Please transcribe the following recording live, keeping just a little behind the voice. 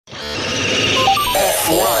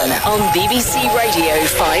on BBC Radio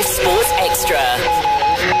 5 Sports Extra.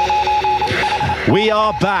 We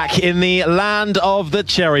are back in the land of the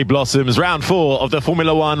cherry blossoms. Round 4 of the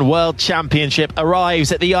Formula One World Championship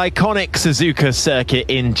arrives at the iconic Suzuka circuit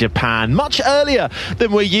in Japan, much earlier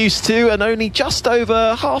than we're used to, and only just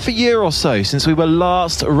over half a year or so since we were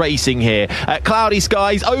last racing here. Cloudy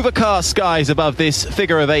skies, overcast skies above this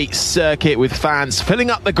figure-of-8 circuit, with fans filling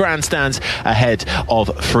up the grandstands ahead of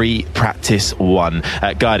free practice 1.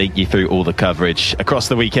 Guiding you through all the coverage across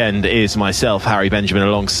the weekend is myself, Harry Benjamin.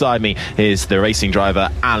 Alongside me is the racing driver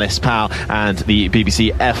Alice Powell and the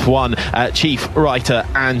BBC F1 chief writer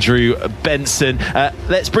Andrew Benson.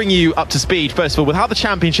 Let's bring you up to speed first of all with how the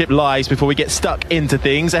championship lies before we get stuck into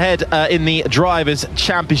things. Ahead in the Drivers'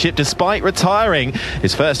 Championship, despite retiring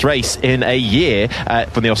his first race in a year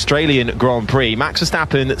from the Australian Grand Prix, Max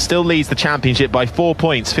Verstappen still leads the championship by 4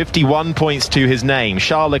 points, 51 points to his name.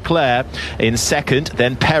 Charles Leclerc in second,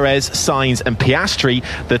 then Perez, Sainz and Piastri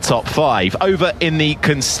the top 5. Over in the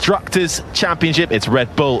Constructors' Championship, it's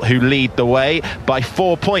Red Bull who lead the way by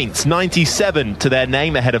 4 points, 97 to their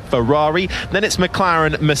name, ahead of Ferrari. Then it's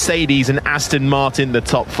McLaren, Mercedes and Aston Martin the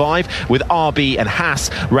top 5, with RB and Haas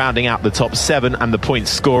rounding out the top 7 and the point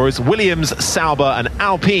scorers. Williams, Sauber and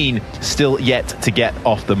Alpine still yet to get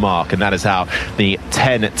off the mark, and that is how the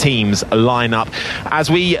 10 teams line up as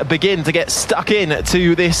we begin to get stuck in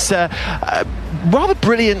to this rather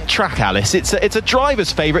brilliant track, Alice. It's a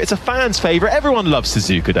driver's favourite, it's a fan's favourite. Everyone loves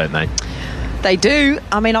Suzuka, don't they? They do.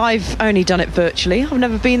 I mean, I've only done it virtually. I've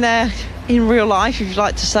never been there in real life, if you'd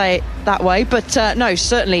like to say it that way. But no,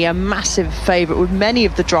 certainly a massive favourite with many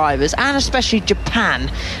of the drivers, and especially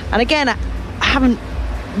Japan. And again, I haven't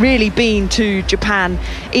really been to Japan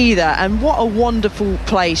either, and what a wonderful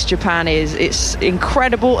place Japan is. It's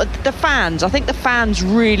incredible. The fans, I think the fans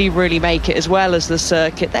really make it, as well as the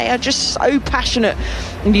circuit. They are just so passionate,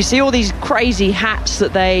 and you see all these crazy hats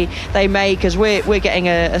that they make, as we're getting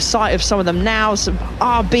a sight of some of them now, some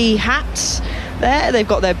RB hats there. They've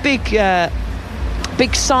got their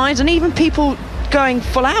big signs, and even people going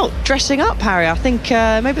full out, dressing up, Harry. I think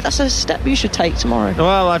maybe that's a step you should take tomorrow.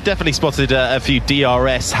 Well, I've definitely spotted a few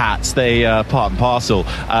DRS hats. They part and parcel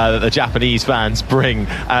that the Japanese fans bring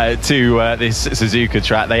to this Suzuka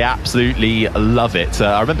track. They absolutely love it.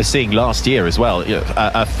 I remember seeing last year as well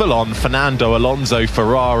a full-on Fernando Alonso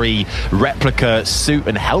Ferrari replica suit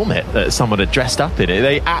and helmet that someone had dressed up in it.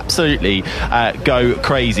 They absolutely go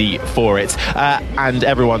crazy for it, and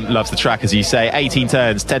everyone loves the track, as you say. 18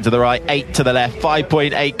 turns, 10 to the right, 8 to the left,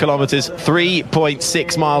 5.8 kilometres,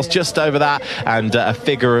 3.6 miles, just over that, and a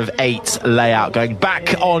figure of 8 layout going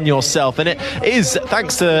back on yourself. And it is,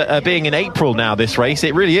 thanks to being in April now, this race,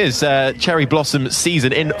 it really is cherry blossom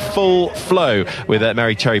season in full flow, with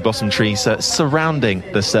merry cherry blossom trees surrounding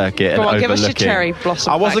the circuit and overlooking. Give us your cherry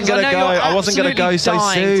blossom. I wasn't going to go so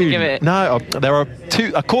soon. No, there are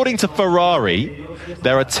two, according to Ferrari,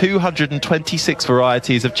 there are 226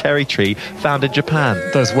 varieties of cherry tree found in Japan.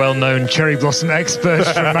 Those well-known cherry blossom experts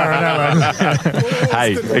from Maranello.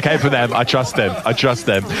 Hey, it came from them. I trust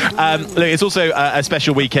them. Look, it's also a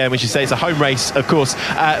special weekend, which you say it's a home race, of course,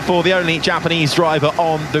 for the only Japanese driver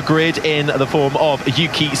on the grid, in the form of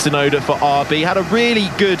Yuki Tsunoda for RB. Had a really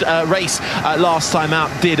good race last time out,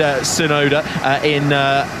 did Tsunoda in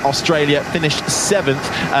Australia. Finished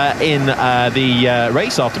 7th in the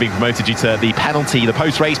race after being promoted due to the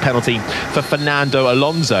post-race penalty for Fernando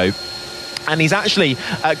Alonso. And he's actually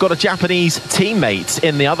got a Japanese teammate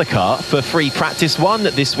in the other car for free practice 1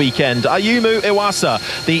 this weekend. Ayumu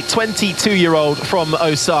Iwasa, the 22-year-old from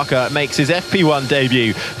Osaka, makes his FP1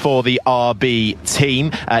 debut for the RB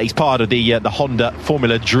team. He's part of the Honda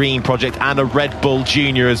Formula Dream project and a Red Bull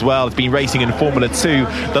Junior as well. He's been racing in Formula 2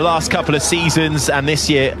 the last couple of seasons, and this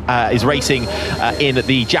year is racing in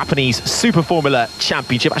the Japanese Super Formula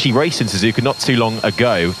Championship. Actually raced in Suzuka not too long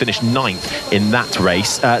ago, finished 9th in that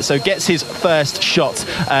race. So gets his first shot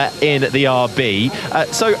in the RB.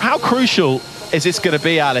 So how crucial is this going to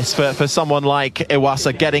be, Alice, for someone like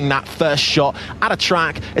Iwasa getting that first shot at a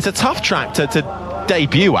track? It's a tough track to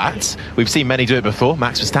debut at. We've seen many do it before.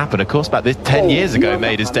 Max Verstappen, of course, about 10 years ago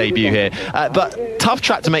made his debut here. But tough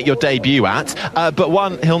track to make your debut at, but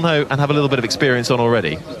one he'll know and have a little bit of experience on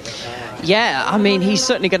already. Yeah, I mean, he's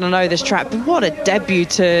certainly going to know this track, but what a debut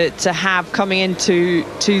to have coming into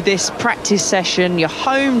this practice session, your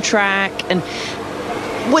home track. And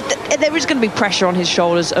there is going to be pressure on his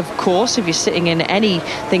shoulders, of course, if you're sitting in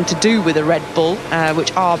anything to do with a Red Bull,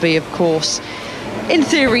 which RB, of course, in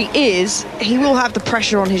theory is. He will have the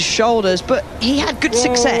pressure on his shoulders, but he had good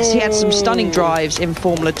success. He had some stunning drives in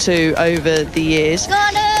Formula 2 over the years.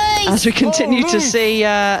 As we continue to see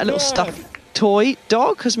a little stuff toy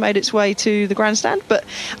dog has made its way to the grandstand, but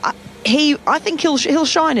I think he'll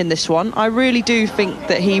shine in this one. I really do think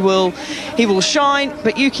that he will shine.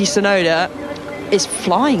 But Yuki Tsunoda is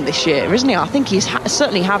flying this year, isn't he? I think he's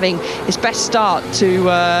certainly having his best start to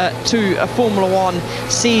a Formula One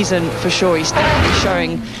season for sure. He's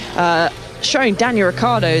definitely showing Daniel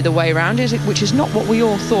Ricciardo the way around, which is not what we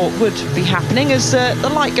all thought would be happening, as the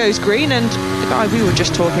light goes green and the guy we were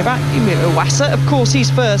just talking about, Yumi Iwasa, of course, he's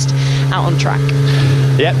first out on track.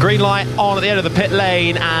 Yeah, green light on at the end of the pit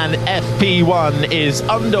lane, and FP1 is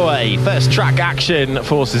underway. First track action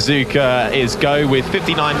for Suzuka is go with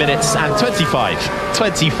 59 minutes and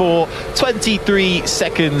 23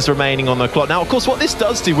 seconds remaining on the clock. Now, of course, what this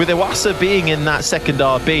does do with Iwasa being in that second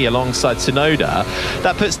RB alongside Tsunoda,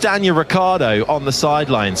 that puts Daniel Ricciardo on the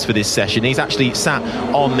sidelines for this session. He's actually sat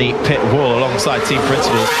on the pit wall alongside team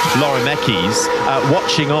principal Laurent Mekies,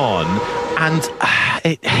 watching on. And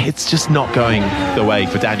it's just not going the way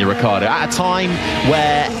for Daniel Ricciardo at a time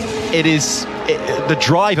where the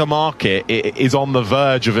driver market is on the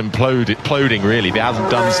verge of imploding, really, if it hasn't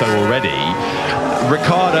done so already.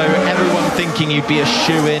 Ricciardo, everyone thinking he'd be a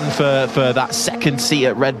shoe-in for that second seat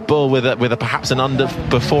at Red Bull with perhaps an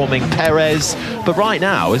underperforming Perez. But right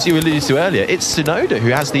now, as you alluded to earlier, it's Tsunoda who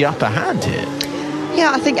has the upper hand here.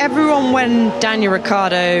 Yeah, I think everyone, when Daniel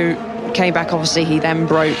Ricciardo came back, obviously he then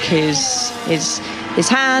broke his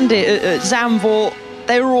hand at Zandvoort.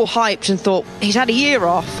 They were all hyped and thought he's had a year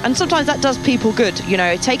off, and sometimes that does people good, you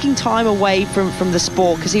know, taking time away from the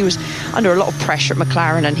sport, because he was under a lot of pressure at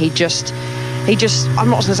McLaren, and he just I'm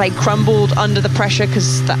not going to say crumbled under the pressure,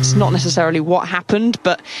 because that's not necessarily what happened,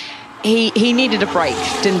 but he needed a break,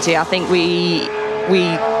 didn't he? I think we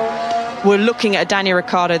were looking at a Daniel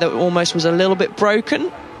Ricciardo that almost was a little bit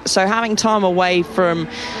broken, so having time away from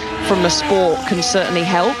the sport can certainly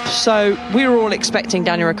help. So we were all expecting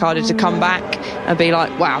Daniel Ricciardo to come back and be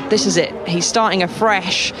like, wow, this is it. He's starting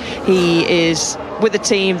afresh. He is with a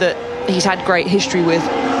team that he's had great history with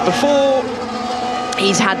before.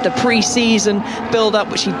 He's had the pre-season build-up,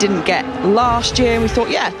 which he didn't get last year. And we thought,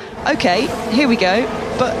 yeah, okay, here we go.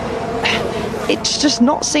 But it's just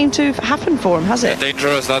not seemed to happen for him, has it?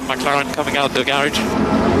 Dangerous, that McLaren coming out the garage.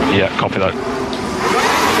 Yeah, copy that.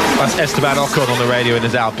 That's Esteban Ocon on the radio in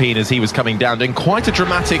his Alpine as he was coming down, doing quite a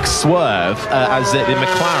dramatic swerve as the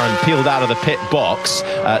McLaren peeled out of the pit box.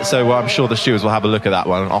 So I'm sure the stewards will have a look at that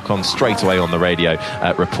one. Ocon straight away on the radio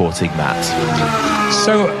reporting that.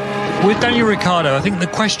 So with Daniel Ricciardo, I think the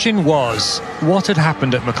question was, what had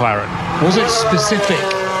happened at McLaren? Was it specific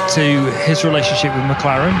to his relationship with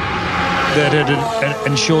McLaren that had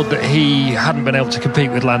ensured that he hadn't been able to compete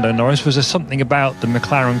with Lando Norris? Was there something about the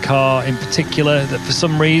McLaren car in particular that for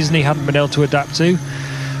some reason he hadn't been able to adapt to?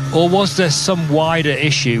 Or was there some wider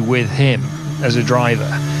issue with him as a driver?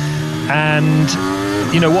 And,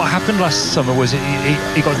 you know, what happened last summer was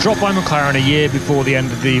he got dropped by McLaren a year before the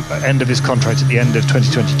end of his contract at the end of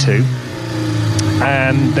 2022.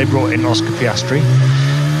 And they brought in Oscar Piastri.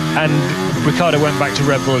 And Ricciardo went back to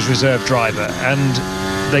Red Bull as reserve driver. And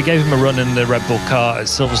they gave him a run in the Red Bull car at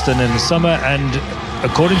Silverstone in the summer, and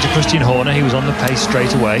according to Christian Horner, he was on the pace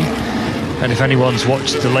straight away. And if anyone's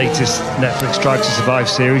watched the latest Netflix Drive to Survive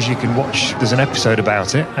series, you can watch, there's an episode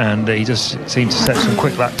about it, and he just seemed to set some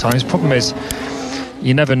quick lap times. Problem is,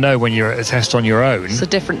 you never know when you're at a test on your own. It's a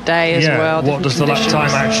different day as well. What does the lap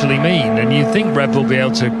time actually mean? And you think Red Bull will be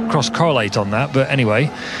able to cross-correlate on that, but anyway,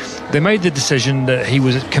 they made the decision that he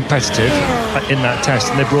was competitive in that test,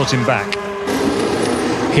 and they brought him back.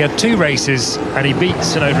 He had two races, and he beat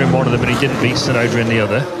Tsunoda in one of them, and he didn't beat Tsunoda in the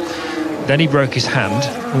other. Then he broke his hand.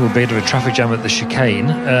 A bit of a traffic jam at the chicane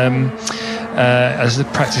as the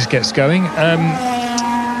practice gets going.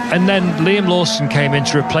 And then Liam Lawson came in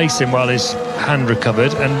to replace him while his hand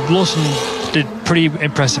recovered, and Lawson did pretty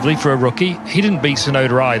impressively for a rookie. He didn't beat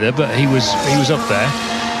Tsunoda either, but he was up there.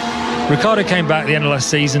 Ricciardo came back at the end of last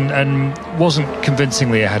season and wasn't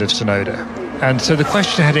convincingly ahead of Tsunoda. And so the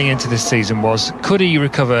question heading into this season was, could he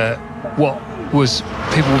recover what was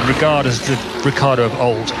people would regard as the Ricciardo of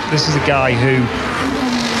old? This is a guy who,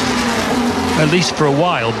 at least for a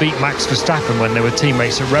while, beat Max Verstappen when they were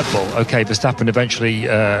teammates at Red Bull. Okay, Verstappen eventually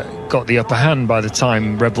got the upper hand by the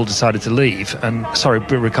time Red Bull decided to leave.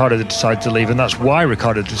 Ricciardo decided to leave, and that's why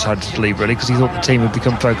Ricciardo decided to leave, really, because he thought the team had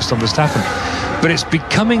become focused on Verstappen. But it's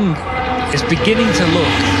beginning to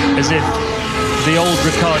look as if the old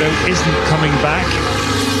Ricciardo isn't coming back,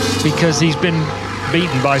 because he's been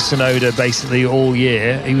beaten by Tsunoda basically all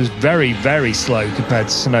year. He was very, very slow compared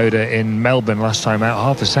to Tsunoda in Melbourne last time out,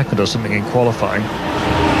 half a second or something in qualifying.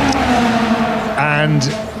 And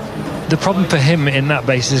the problem for him in that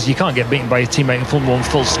base is you can't get beaten by your teammate in Formula 1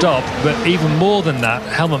 full stop. But even more than that,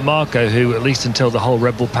 Helmut Marko, who at least until the whole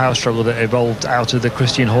Red Bull power struggle that evolved out of the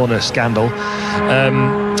Christian Horner scandal,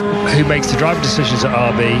 who makes the driver decisions at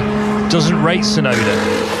RB, doesn't rate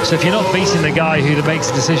Tsunoda. So if you're not beating the guy who makes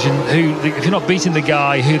the decision, if you're not beating the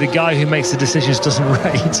guy who makes the decisions doesn't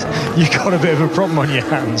rate, you've got a bit of a problem on your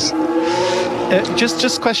hands.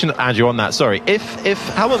 Just question, Andrew, on that. Sorry, if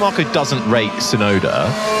Helmut Marko doesn't rate Tsunoda,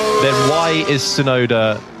 then why is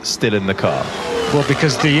Tsunoda still in the car? Well,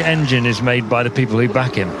 because the engine is made by the people who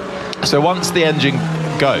back him. So once the engine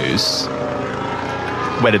goes,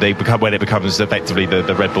 when it becomes effectively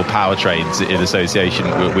the Red Bull powertrains in association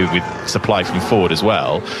with supply from Ford as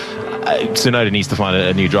well, Tsunoda needs to find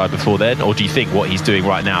a new drive before then? Or do you think what he's doing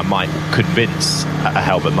right now might convince a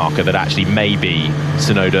Helmut Marko that actually maybe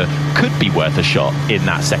Tsunoda could be worth a shot in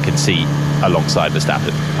that second seat alongside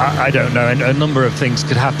Verstappen? I don't know, and a number of things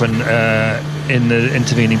could happen in the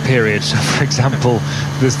intervening period. So, for example,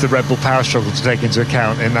 there's the Red Bull power struggle to take into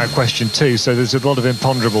account in that question too. So there's a lot of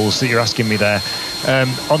imponderables that you're asking me there.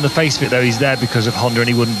 On the face of it, though, he's there because of Honda, and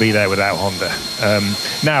he wouldn't be there without Honda.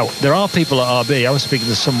 Now, there are people at RB. I was speaking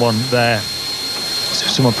to someone there,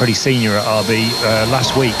 someone pretty senior at RB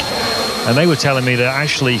last week, and they were telling me that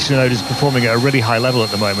actually Tsunoda's performing at a really high level at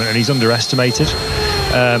the moment, and he's underestimated.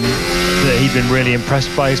 That he'd been really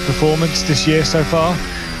impressed by his performance this year so far,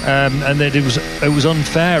 and that it was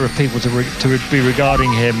unfair of people to be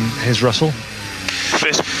regarding him as Russell.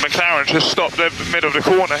 This McLaren just stopped in the middle of the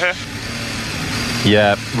corner here.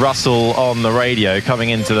 Yeah, Russell on the radio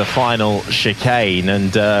coming into the final chicane,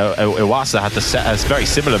 and Iwasa had a very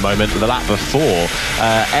similar moment the lap before.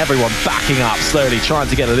 Everyone backing up slowly, trying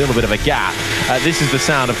to get a little bit of a gap. This is the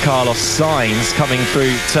sound of Carlos Sainz coming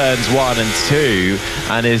through turns 1 and 2,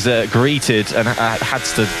 and is greeted and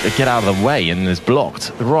has to get out of the way and is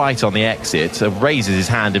blocked right on the exit. Raises his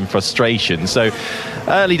hand in frustration. So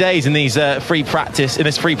early days in these free practice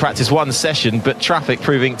 1 session, but traffic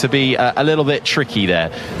proving to be a little bit tricky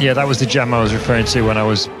there. Yeah, that was the jam I was referring to when I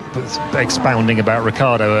was expounding about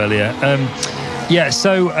Ricciardo earlier.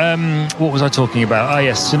 What was I talking about?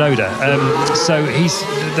 Yes, Tsunoda. So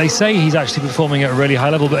they say he's actually performing at a really high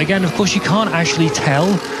level, but again, of course, you can't actually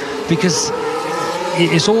tell because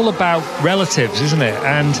it's all about relatives, isn't it?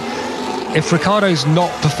 And if Ricciardo's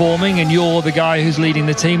not performing and you're the guy who's leading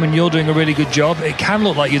the team and you're doing a really good job, it can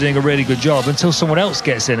look like you're doing a really good job until someone else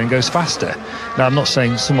gets in and goes faster. Now, I'm not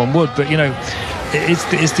saying someone would, but,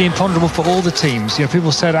 it's the imponderable for all the teams.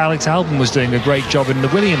 People said Alex Albon was doing a great job in the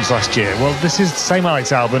Williams last year. Well, this is the same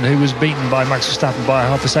Alex Albon who was beaten by Max Verstappen by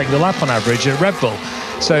half a second a lap on average at Red Bull.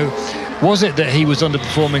 So was it that he was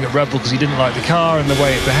underperforming at Red Bull because he didn't like the car and the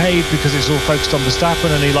way it behaved because it's all focused on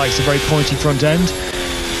Verstappen and he likes a very pointy front end?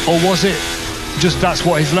 Or was it just that's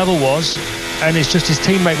what his level was, and it's just his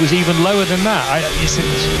teammate was even lower than that?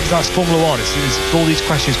 That's Formula 1. It's all these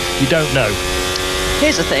questions you don't know.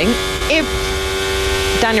 Here's the thing: if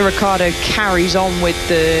Daniel Ricciardo carries on with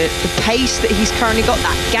the pace that he's currently got,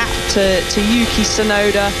 that gap to Yuki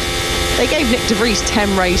Tsunoda, they gave Nick De Vries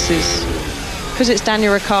 10 races because it's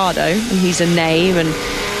Daniel Ricciardo and he's a name and.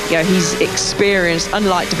 He's experienced,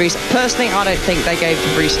 unlike De Vries. Personally, I don't think they gave De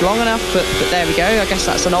Vries long enough, but there we go. I guess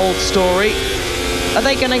that's an old story. Are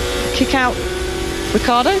they going to kick out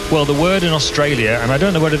Ricciardo? Well, the word in Australia, and I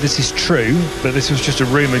don't know whether this is true, but this was just a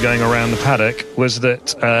rumour going around the paddock, was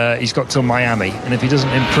that he's got till Miami, and if he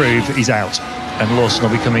doesn't improve, he's out, and Lawson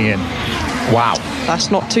will be coming in. Wow. That's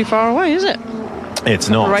not too far away, is it? It's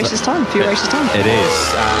not. A races time, a few races time. It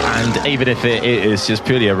is. And even if it is just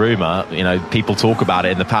purely a rumour, people talk about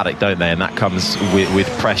it in the paddock, don't they? And that comes with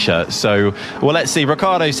pressure. So, well, let's see.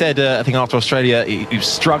 Ricciardo said, I think after Australia, he was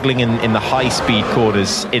struggling in the high-speed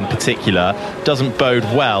corners in particular. Doesn't bode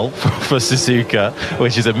well for Suzuka,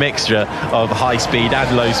 which is a mixture of high-speed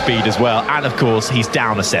and low-speed as well. And, of course, he's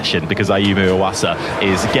down a session because Ayumu Iwasa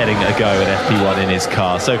is getting a go at FP1 in his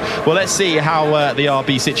car. So, well, let's see how the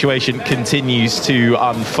RB situation continues to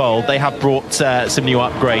unfold. They have brought some new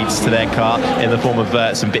upgrades to their car in the form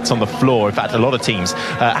of some bits on the floor. In fact, a lot of teams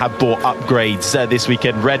have bought upgrades this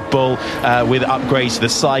weekend. Red Bull with upgrades to the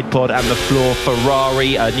side pod and the floor.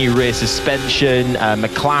 Ferrari, a new rear suspension.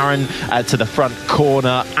 McLaren to the front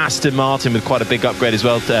corner. Aston Martin with quite a big upgrade as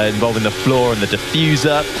well, involving the floor and the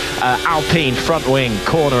diffuser. Alpine front wing,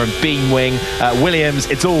 corner and beam wing. Williams,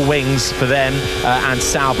 it's all wings for them, and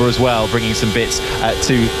Sauber as well, bringing some bits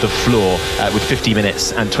to the floor with 50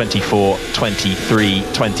 minutes and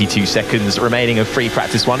 22 seconds remaining of free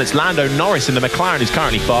practice 1. It's Lando Norris in the McLaren who's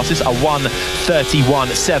currently fastest, a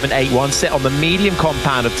 1:31.781 set on the medium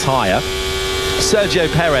compound of tyre.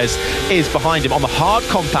 Sergio Perez is behind him on the hard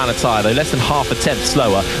compounder tyre, though, less than half a tenth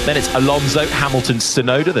slower. Then it's Alonso, Hamilton,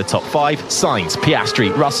 Tsunoda, the top 5. Sainz,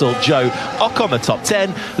 Piastri, Russell, Zhou, Ocon, the top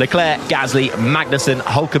 10. Leclerc, Gasly, Magnussen,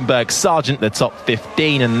 Hulkenberg, Sargent, the top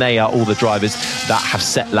 15. And they are all the drivers that have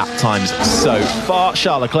set lap times so far.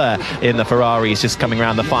 Charles Leclerc in the Ferrari is just coming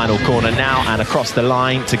around the final corner now and across the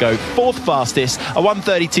line to go 4th fastest, a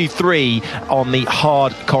 1:32.3 on the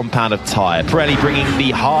hard compounder tyre. Pirelli bringing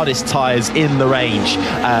the hardest tyres in the range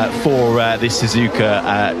for this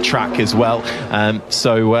Suzuka track as well.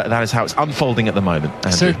 So that is how it's unfolding at the moment.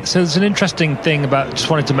 So there's an interesting thing about, just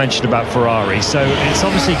wanted to mention about Ferrari. So it's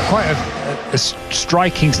obviously quite a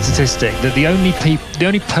striking statistic that the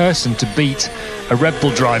only person to beat a Red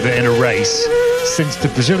Bull driver in a race since the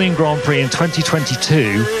Brazilian Grand Prix in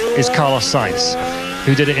 2022 is Carlos Sainz,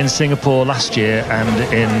 who did it in Singapore last year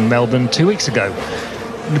and in Melbourne 2 weeks ago.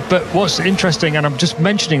 But what's interesting, and I'm just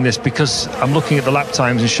mentioning this because I'm looking at the lap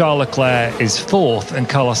times, and Charles Leclerc is 4th and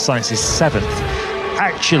Carlos Sainz is 7th.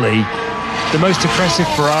 Actually, the most impressive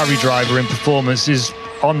Ferrari driver in performance is,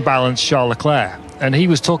 on balance, Charles Leclerc. And he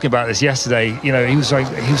was talking about this yesterday. You know, he was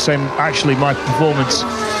saying actually my performance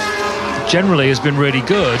generally has been really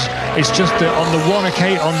good. It's just that on the one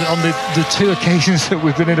occasion, on the 2 occasions that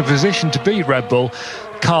we've been in a position to beat Red Bull,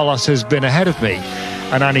 Carlos has been ahead of me,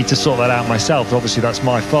 and I need to sort that out myself. Obviously, that's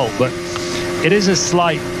my fault, but it is a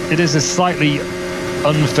slightly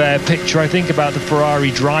unfair picture, I think, about the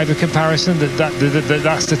Ferrari driver comparison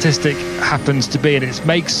that statistic happens to be, and it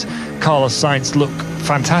makes Carlos Sainz look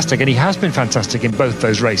fantastic, and he has been fantastic in both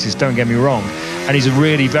those races, don't get me wrong, and he's a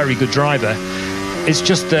really very good driver. It's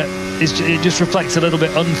just that it just reflects a little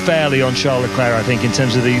bit unfairly on Charles Leclerc, I think, in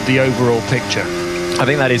terms of the overall picture. I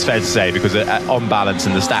think that is fair to say, because on balance,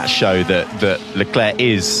 and the stats show that Leclerc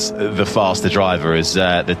is the faster driver as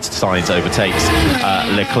the Sainz overtakes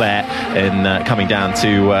Leclerc in coming down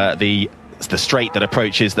to the straight that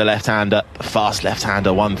approaches the left-hander, fast left-hander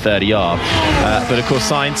 130R. But of course,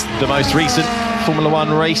 Sainz, the most recent Formula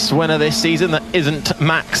One race winner this season, that isn't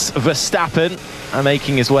Max Verstappen,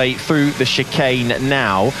 making his way through the chicane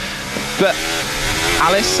now. But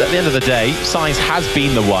Alice, at the end of the day, Sainz has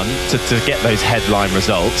been the one to get those headline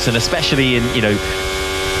results, and especially in, you know,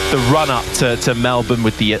 the run-up to Melbourne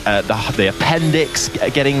with the appendix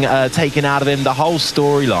getting taken out of him, the whole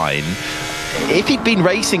storyline. If he'd been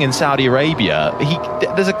racing in Saudi Arabia,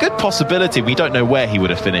 there's a good possibility, we don't know where he would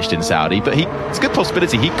have finished in Saudi, but it's a good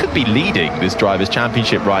possibility he could be leading this Drivers'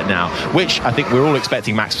 Championship right now, which I think we're all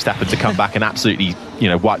expecting Max Verstappen to come back and absolutely, you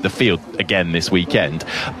know, wipe the field again this weekend.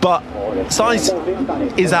 But Sainz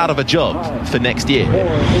is out of a job for next year.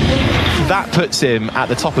 That puts him at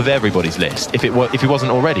the top of everybody's list, if he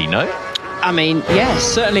wasn't already, no? I mean, yes,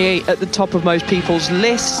 certainly at the top of most people's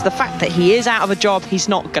lists. The fact that he is out of a job, he's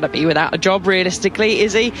not going to be without a job, realistically,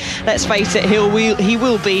 is he? Let's face it, he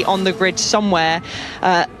will be on the grid somewhere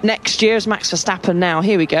next year as Max Verstappen. Now,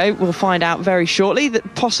 here we go. We'll find out very shortly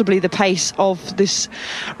that possibly the pace of this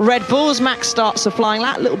Red Bull as Max starts the flying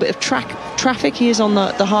lap. A little bit of traffic. He is on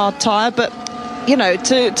the hard tyre. But, you know,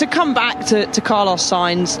 to come back to Carlos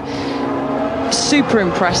Sainz, super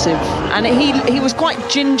impressive, and he was quite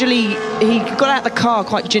gingerly, he got out of the car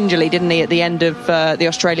quite gingerly, didn't he, at the end of the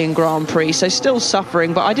Australian Grand Prix, so still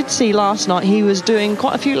suffering. But I did see last night he was doing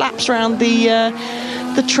quite a few laps around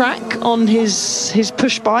the track on his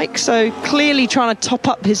push bike, so clearly trying to top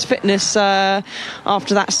up his fitness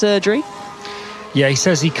after that surgery. Yeah, he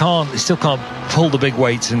says he still can't pull the big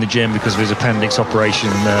weights in the gym because of his appendix operation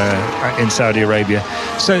in Saudi Arabia.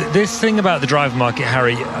 So this thing about the driver market,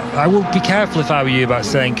 Harry, I will be careful if I were you about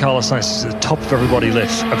saying Carlos Sainz is at the top of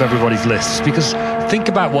everybody's lists, because think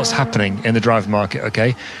about what's happening in the driver market,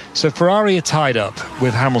 okay? So Ferrari are tied up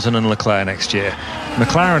with Hamilton and Leclerc next year.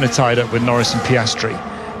 McLaren are tied up with Norris and Piastri.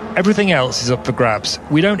 Everything else is up for grabs.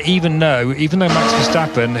 We don't even know, even though Max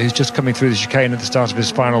Verstappen, who's just coming through the chicane at the start of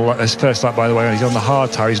his first lap, by the way, when he's on the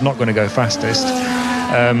hard tyre, he's not going to go fastest,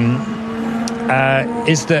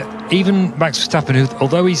 is that even Max Verstappen, who,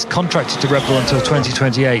 although he's contracted to Red Bull until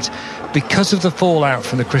 2028, because of the fallout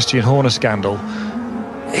from the Christian Horner scandal,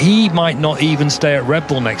 he might not even stay at Red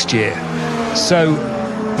Bull next year. So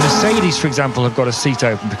Mercedes, for example, have got a seat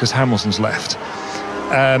open because Hamilton's left.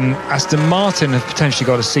 Aston Martin have potentially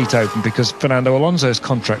got a seat open because Fernando Alonso's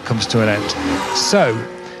contract comes to an end. So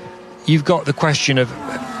you've got the question of,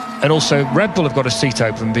 and also Red Bull have got a seat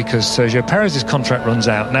open because Sergio Perez's contract runs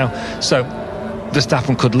out now. So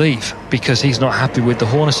Verstappen could leave because he's not happy with the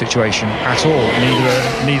Horner situation at all.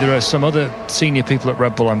 Neither are some other senior people at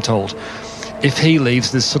Red Bull, I'm told. if he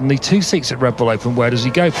leaves, there's suddenly 2 seats at Red Bull open. Where does he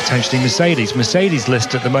go? Potentially Mercedes. Mercedes'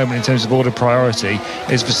 list at the moment in terms of order priority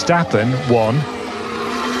is Verstappen 1,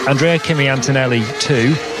 Andrea Kimi Antonelli 2,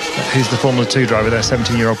 who's the Formula 2 driver, their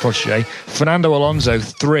 17-year-old protege, Fernando Alonso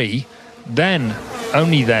 3, then,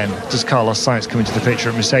 only then, does Carlos Sainz come into the picture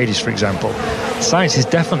at Mercedes, for example. Sainz is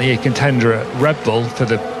definitely a contender at Red Bull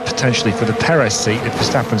potentially for the Perez seat if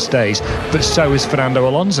Verstappen stays, but so is Fernando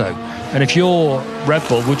Alonso. And if you're Red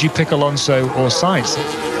Bull, would you pick Alonso or Sainz?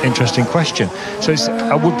 Interesting question. So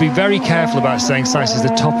I would be very careful about saying Sainz is the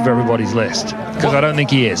top of everybody's list, because I don't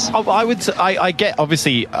think he is. I get,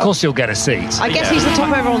 obviously... Of course he'll get a seat. I guess he's the top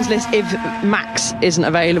of everyone's list if Max isn't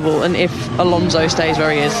available and if Alonso stays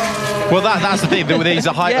where he is. Well, that's the thing. He's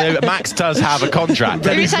a high, Yeah. Max does have a contract.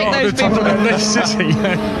 Who take those people?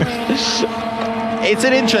 It's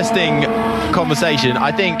an interesting conversation.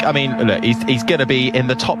 I think, look, he's going to be in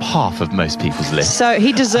the top half of most people's list. So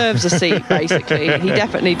he deserves a seat, basically. He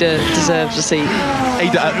definitely deserves a seat.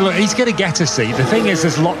 Look, he's going to get a seat. The thing is,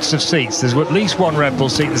 there's lots of seats. There's at least one Red Bull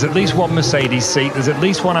seat. There's at least one Mercedes seat. There's at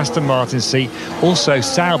least one Aston Martin seat. Also,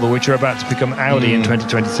 Sauber, which are about to become Audi in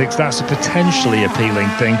 2026. That's a potentially appealing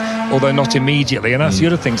thing, although not immediately. And that's the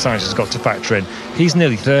other thing Sainz has got to factor in. He's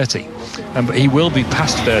nearly 30. But he will be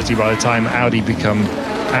past 30 by the time Audi become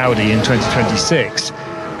Audi in 2026.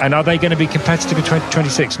 And are they going to be competitive in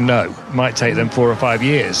 2026? No. Might take them 4 or 5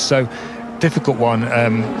 years. So, difficult one.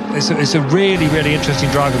 It's a really, really interesting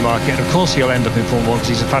driver market. And of course he'll end up in Formula 1 because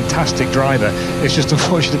he's a fantastic driver. It's just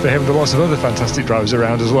unfortunate for him there are lots of other fantastic drivers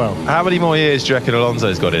around as well. How many more years do you reckon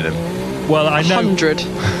Alonso's got in him? Well, I know 100.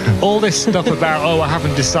 all this stuff about, I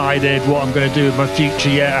haven't decided what I'm going to do with my future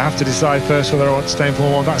yet. I have to decide first whether I want to stay in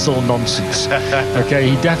Formula 1. That's all nonsense. Okay,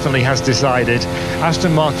 he definitely has decided.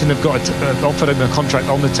 Aston Martin have got offered him a contract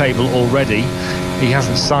on the table already. He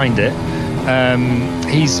hasn't signed it.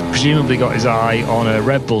 He's presumably got his eye on a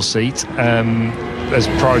Red Bull seat as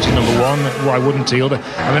priority number one. Why wouldn't he?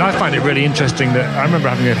 I find it really interesting that I remember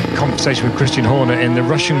having a conversation with Christian Horner in the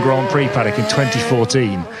Russian Grand Prix paddock in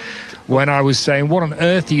 2014 when I was saying, what on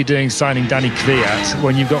earth are you doing signing Danny Kvyat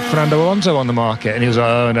when you've got Fernando Alonso on the market? And he was like,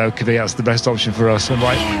 oh no, Kvyat's the best option for us. I'm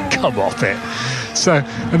like, come off it. So,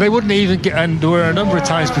 and they wouldn't even get, and there were a number of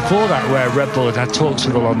times before that where Red Bull had talks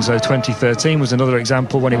with Alonso. 2013 was another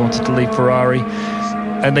example when he wanted to leave Ferrari.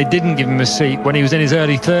 And they didn't give him a seat when he was in his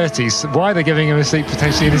early 30s. Why are they giving him a seat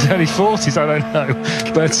potentially in his early 40s? I don't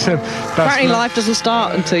know. But apparently life doesn't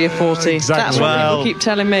start until you're 40. Exactly. That's what people keep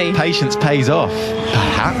telling me. Patience pays off.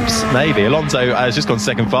 Perhaps, maybe. Alonso has just gone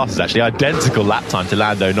second fastest, actually. Identical lap time to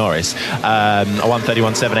Lando Norris. A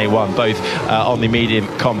 1:31.781, both on the medium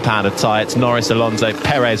compound of tyre. It's Norris, Alonso,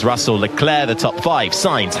 Perez, Russell, Leclerc, the top 5.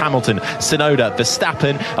 Sainz, Hamilton, Tsunoda,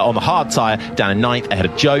 Verstappen on the hard tyre, down in 9th ahead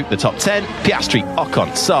of Joe, the top 10. Piastri,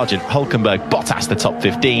 Ocon, Sargent, Hulkenberg, Bottas, the top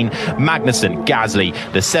 15. Magnussen, Gasly,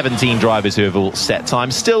 the 17 drivers who have all set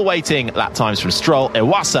times. Still waiting lap times from Stroll,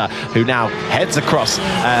 Iwasa, who now heads across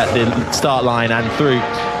the start line and through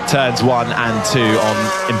turns 1 and 2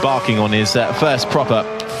 on embarking on his first proper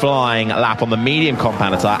flying lap on the medium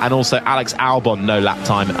compound tyre. And also Alex Albon, no lap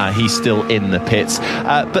time. He's still in the pits.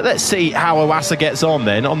 But let's see how Iwasa gets on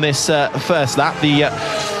then on this first lap. The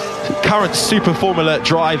current Super Formula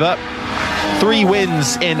driver, 3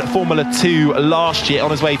 wins in Formula 2 last year,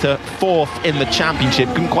 on his way to 4th in the championship.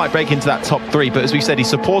 Couldn't quite break into that top 3, but as we said, he's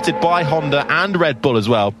supported by Honda and Red Bull as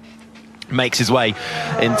well. Makes his way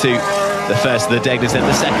into the first of the Degners, then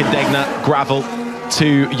the second Degner, gravel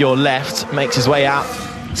to your left, makes his way out.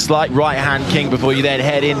 Slight right-hand king before you then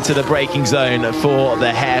head into the braking zone for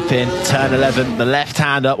the hairpin. Turn 11, the left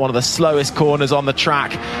hand up, one of the slowest corners on the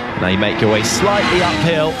track. Now you make your way slightly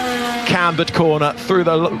uphill, cambered corner through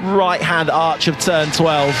the right-hand arch of turn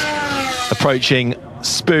 12, approaching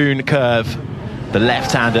Spoon curve. The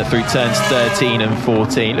left-hander through turns 13 and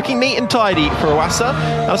 14. Looking neat and tidy for Iwasa.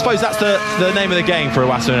 I suppose that's the name of the game for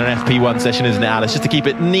Iwasa in an FP1 session, isn't it, Alice? Just to keep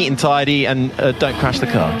it neat and tidy and don't crash the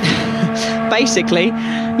car. Basically,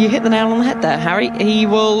 you hit the nail on the head there, Harry. He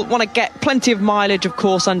will want to get plenty of mileage, of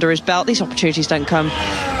course, under his belt. These opportunities don't come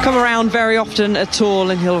around very often at all,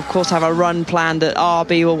 and he'll, of course, have a run plan that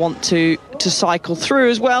RB will want to cycle through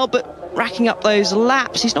as well, but racking up those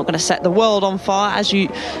laps, he's not going to set the world on fire, as you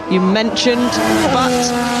mentioned,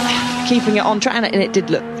 but keeping it on track, and it did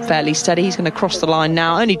look fairly steady. He's going to cross the line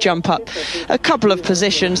now, only jump up a couple of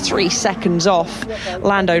positions, 3 seconds off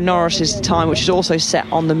Lando Norris's time, which is also set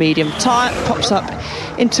on the medium tyre. Pops up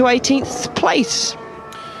into 18th place.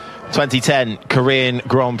 2010 Korean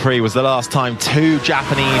Grand Prix was the last time 2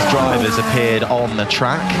 Japanese drivers appeared on the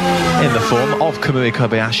track in the form of Kamui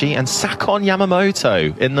Kobayashi and Sakon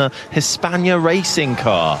Yamamoto in the Hispania racing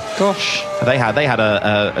car. Gosh. They had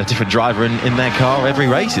a different driver in their car every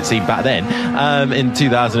race, it seemed, back then, in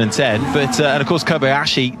 2010. But and of course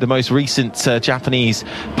Kobayashi, the most recent Japanese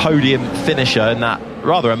podium finisher in that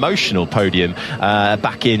rather emotional podium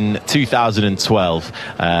back in 2012 for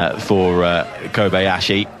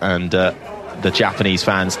Kobayashi, and the Japanese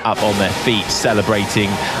fans up on their feet celebrating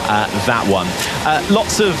that one.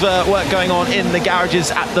 Lots of work going on in the garages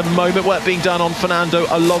at the moment, work being done on Fernando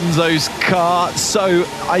Alonso's car. So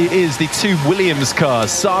is the 2 Williams cars.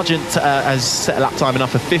 Sargent has set a lap time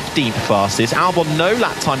enough for 15th fastest. Albon, no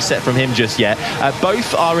lap time set from him just yet.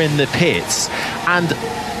 Both are in the pits, and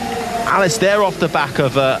Alice, they're off the back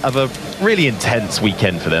of a really intense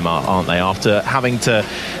weekend for them, aren't they? After having to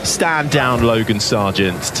stand down Logan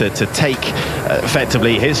Sargent to take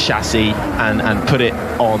effectively his chassis and put it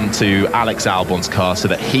onto Alex Albon's car so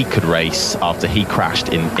that he could race after he crashed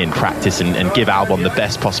in practice and give Albon the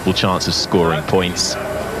best possible chance of scoring points.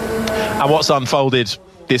 And what's unfolded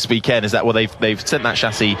this weekend is that, well, they've sent that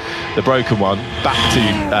chassis, the broken one, back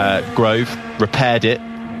to Grove, repaired it.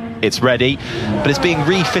 It's ready, but it's being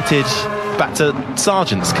refitted back to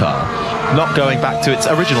Sargent's car, not going back to its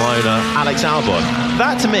original owner, Alex Albon.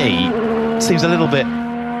 That, to me, seems a little bit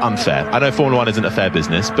unfair. I know Formula 1 isn't a fair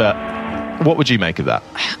business, but what would you make of that?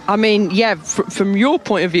 I mean, yeah, from your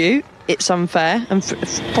point of view, it's unfair, and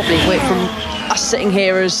probably from us sitting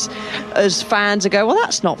here as fans and go, well,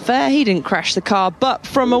 that's not fair, he didn't crash the car. But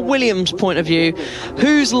from a Williams point of view,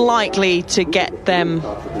 who's likely to get them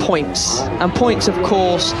points? And points, of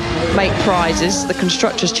course, make prizes. The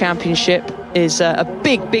Constructors' Championship is a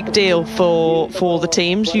big deal for the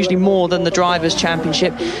teams, usually more than the Drivers'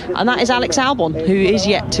 Championship, and that is Alex Albon, who is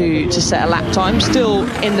yet to set a lap time, still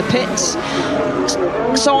in the pits.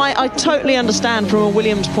 So I totally understand from a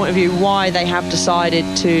Williams point of view why they have decided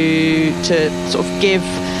to sort of give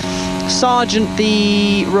Sargent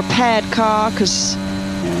the repaired car, because,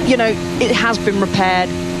 you know, it has been repaired,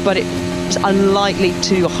 but it's unlikely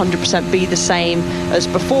to 100% be the same as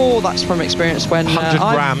before. That's from experience when 100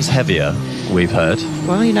 grams heavier, we've heard.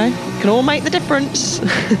 Well, you know, it can all make the difference.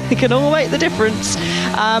 It can all make the difference.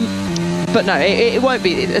 But no, it won't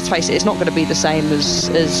be. Let's face it, it's not going to be the same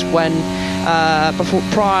as when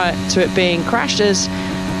prior to it being crashed. As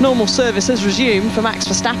normal service has resumed for Max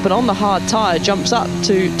Verstappen on the hard tyre, jumps up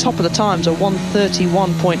to top of the times of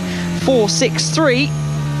 1:31.463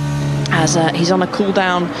 as he's on a cool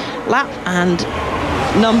down lap, and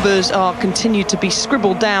numbers are continued to be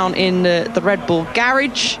scribbled down in the Red Bull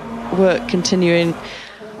garage. Work continuing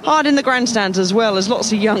hard in the grandstands, as well as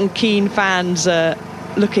lots of young keen fans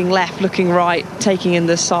looking left, looking right, taking in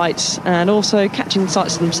the sights, and also catching the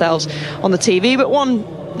sights themselves on the TV. But one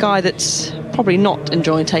guy that's probably not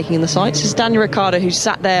enjoying taking in the sights is Daniel Ricciardo, who's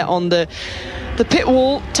sat there on the pit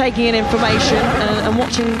wall taking in information and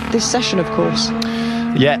watching this session, of course.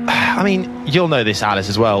 Yeah, I mean, you'll know this, Alice,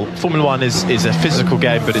 as well. Formula 1 is a physical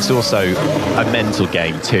game, but it's also a mental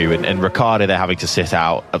game too. And Ricciardo, they're having to sit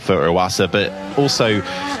out for Iwasa, but also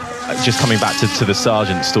just coming back to the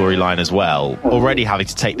Sargent storyline as well, already having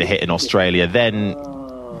to take the hit in Australia, then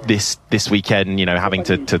this weekend, you know, having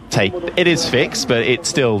to take, it is fixed, but it's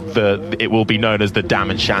still it will be known as the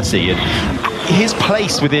damaged chassis, and his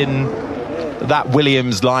place within that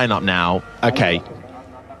Williams lineup now. Okay,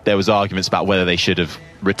 there was arguments about whether they should have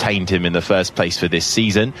retained him in the first place for this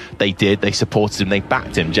season. They did. They supported him. They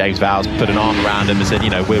backed him. James Vowles put an arm around him and said,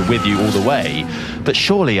 you know, we're with you all the way. But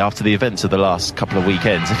surely after the events of the last couple of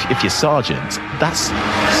weekends, if you're Sargent, that's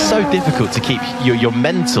so difficult to keep your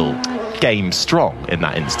mental game strong in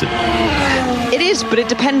that instant. It is, but it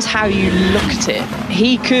depends how you look at it.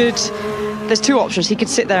 There's two options. He could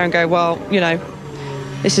sit there and go, well, you know,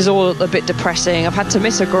 this is all a bit depressing. I've had to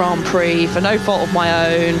miss a Grand Prix for no fault of my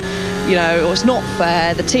own. You know, it's not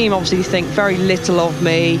fair. The team obviously think very little of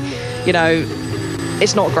me. You know,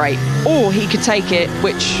 it's not great. Or he could take it,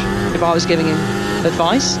 which, if I was giving him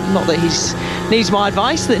advice, not that he needs my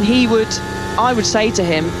advice, then I would say to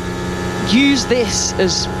him, use this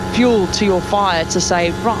as fuel to your fire to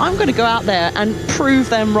say, right, I'm going to go out there and prove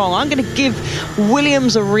them wrong. I'm going to give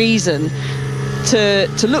Williams a reason to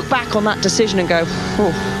look back on that decision and go,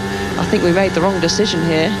 oh, I think we made the wrong decision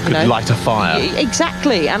here. Could light a fire.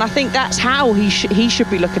 Exactly, and I think that's how he should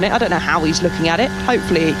be looking at it. I don't know how he's looking at it.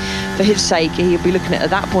 Hopefully, for his sake, he'll be looking at it at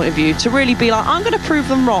that point of view, to really be like, I'm going to prove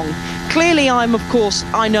them wrong. Clearly, I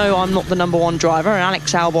know I'm not the number one driver, and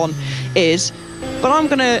Alex Albon is. but I'm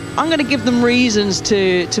gonna give them reasons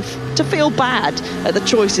to feel bad at the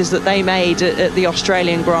choices that they made at the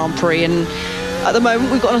Australian Grand Prix. And at the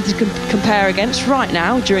moment, we've got nothing to compare against right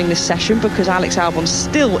now during this session because Alex Albon's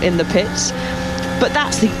still in the pits. But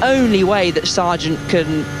that's the only way that Sargent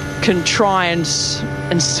can try and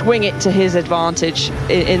swing it to his advantage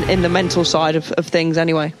in the mental side of things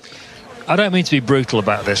anyway. I don't mean to be brutal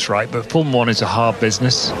about this, right, but Formula 1 is a hard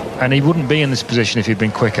business, and he wouldn't be in this position if he'd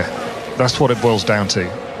been quicker. That's what it boils down to.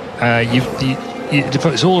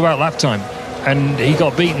 It's all about lap time, and he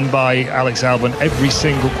got beaten by Alex Albon every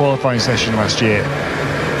single qualifying session last year.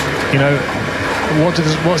 You know,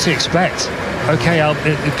 what's he expect? Okay, of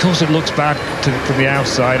course it looks bad from the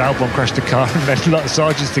outside. Albon crashed the car, and then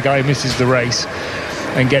Sargent's the guy who misses the race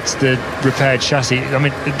and gets the repaired chassis. I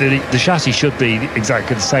mean, the chassis should be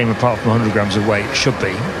exactly the same apart from 100 grams of weight. It should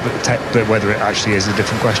be, but whether it actually is a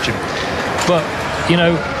different question. But, you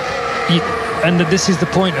know, and this is the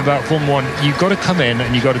point about Formula 1. You've got to come in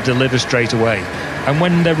and you've got to deliver straight away. And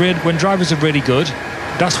when drivers are really good,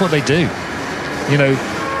 that's what they do. You know,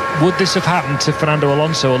 would this have happened to Fernando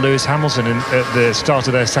Alonso or Lewis Hamilton at the start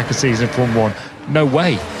of their second season in Formula 1? No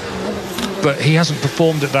way. But he hasn't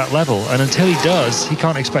performed at that level, and until he does, he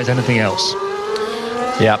can't expect anything else.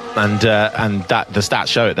 Yeah, and that the stats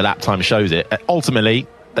show it, the lap time shows it. Ultimately,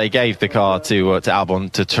 they gave the car to Albon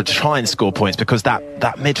to try and score points because that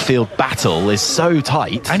midfield battle is so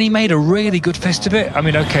tight. And he made a really good fist of it. I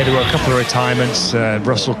mean, okay, there were a couple of retirements.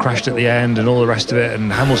 Russell crashed at the end and all the rest of it,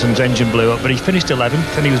 and Hamilton's engine blew up, but he finished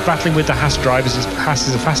 11th, and he was battling with the Haas drivers. Haas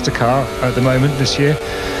is a faster car at the moment this year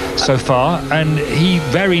so far, and he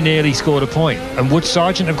very nearly scored a point. And would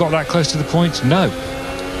Sargent have got that close to the points? No.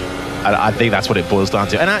 I think that's what it boils down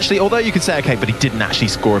to. And actually, although you could say, okay, but he didn't actually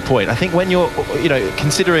score a point, I think when you're, you know,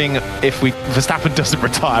 considering if Verstappen doesn't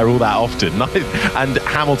retire all that often, and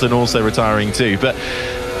Hamilton also retiring too, but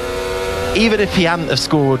even if he hadn't have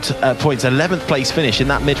scored points, 11th place finish in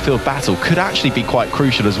that midfield battle could actually be quite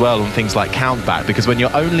crucial as well on things like countback, because when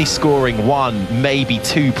you're only scoring 1, maybe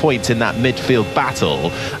 2 points in that midfield battle,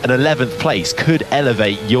 an 11th place could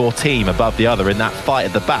elevate your team above the other in that fight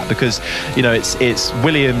at the back, because, you know, it's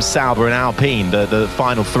Williams, Sauber and Alpine, the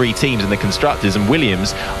final 3 teams in the constructors, and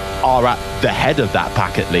Williams are at the head of that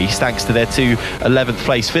pack at least, thanks to their 2 11th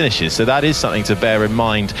place finishes. So that is something to bear in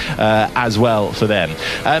mind as well for them.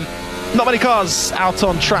 Not many cars out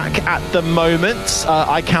on track at the moment.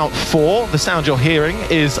 I count 4. The sound you're hearing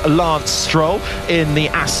is Lance Stroll in the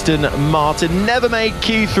Aston Martin. Never made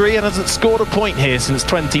Q3 and hasn't scored a point here since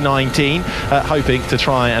 2019. Hoping to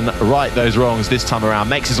try and right those wrongs this time around.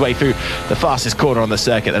 Makes his way through the fastest corner on the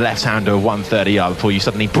circuit, the left-hander 130 yard, before you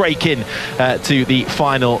suddenly break in to the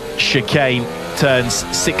final chicane. Turns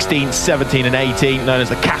 16, 17 and 18, known as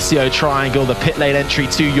the Casio Triangle, the pit lane entry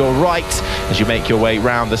to your right as you make your way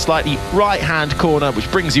round the slightly right-hand corner, which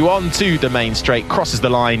brings you on to the main straight, crosses the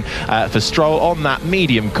line for Stroll on that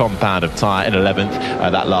medium compound of tyre in 11th.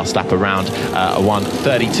 That last lap around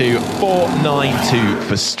 1:32.492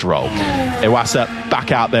 for Stroll. Iwasa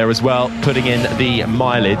back out there as well, putting in the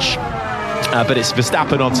mileage. But it's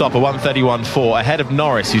Verstappen on top, a 1:31.4, ahead of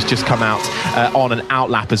Norris, who's just come out on an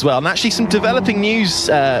outlap as well. And actually some developing news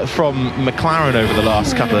from McLaren over the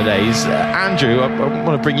last couple of days. Andrew, I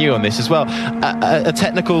want to bring you on this as well. A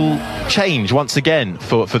technical change once again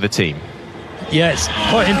for the team. Yeah, it's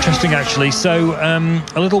quite interesting actually. So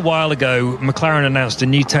a little while ago, McLaren announced a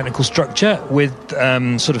new technical structure with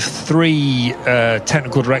sort of 3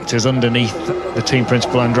 technical directors underneath the team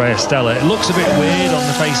principal Andrea Stella. It looks a bit weird on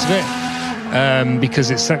the face of it.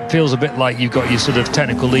 Because it feels a bit like you've got your sort of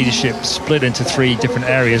technical leadership split into 3 different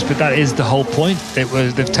areas, but that is the whole point.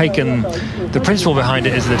 They've taken the principle behind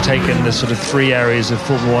it is they've taken the sort of 3 areas of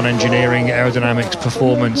Formula 1 engineering, aerodynamics,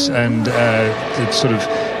 performance, and the sort of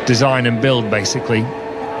design and build basically,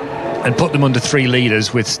 and put them under 3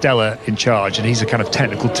 leaders with Stella in charge, and he's a kind of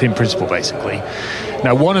technical team principal basically.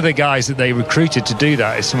 Now, one of the guys that they recruited to do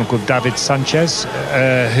that is someone called David Sanchez,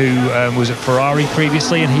 who was at Ferrari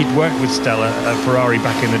previously, and he'd worked with Stella at Ferrari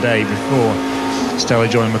back in the day before Stella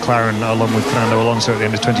joined McLaren along with Fernando Alonso at the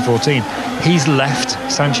end of 2014. He's left,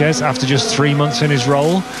 Sanchez, after just 3 months in his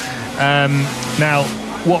role. Now,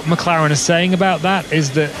 what McLaren is saying about that is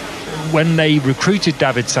that when they recruited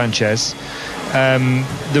David Sanchez,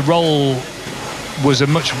 the role was a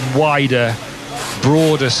much wider,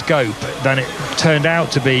 broader scope than it turned out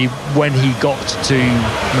to be when he got to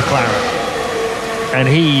McLaren, and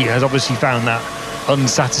he has obviously found that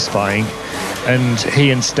unsatisfying, and he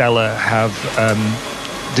and Stella have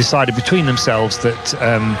decided between themselves that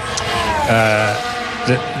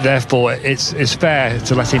therefore it's fair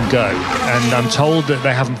to let him go. And I'm told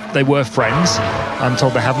that they were friends. I'm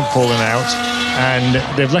told they haven't fallen out,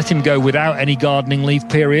 and they've let him go without any gardening leave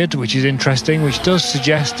period, which is interesting, which does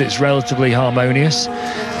suggest it's relatively harmonious.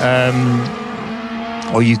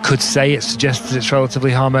 Or you could say it suggests it's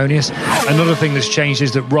relatively harmonious. Another thing that's changed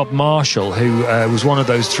is that Rob Marshall, who was one of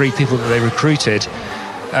those 3 people that they recruited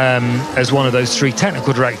as one of those 3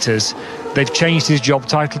 technical directors, they've changed his job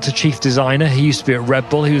title to chief designer. He used to be at Red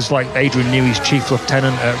Bull. He was like Adrian Newey's chief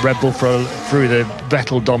lieutenant at Red Bull through the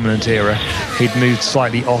Vettel dominant era. He'd moved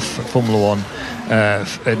slightly off Formula One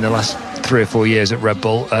in the last 3 or 4 years at Red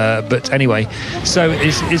Bull, but anyway, so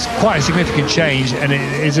it's quite a significant change, and it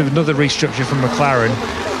is another restructure from McLaren.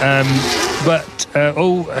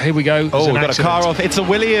 Here we go. We've got a car off. It's a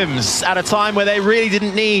Williams at a time where they really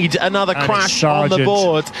didn't need another crash on the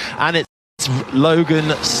board, and it's Logan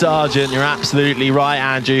Sargent. You're absolutely right,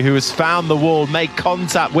 Andrew, who has found the wall, made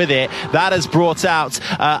contact with it. That has brought out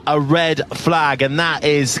a red flag, and that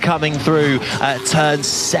is coming through turn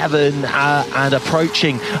 7 and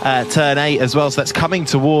approaching turn 8 as well. So that's coming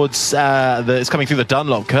towards it's coming through the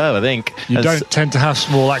Dunlop curve, I think. You don't tend to have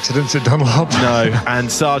small accidents at Dunlop. No,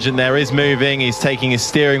 and Sargent there is moving. He's taking his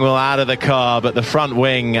steering wheel out of the car, but the front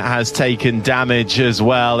wing has taken damage as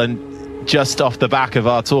well. And just off the back of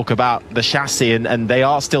our talk about the chassis, and they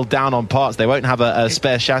are still down on parts. They won't have a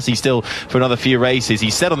spare chassis still for another few races.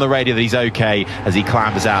 He said on the radio that he's okay as he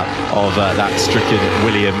clambers out of that stricken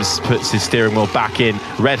Williams, puts his steering wheel back in.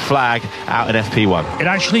 Red flag out in FP1. It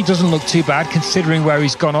actually doesn't look too bad considering where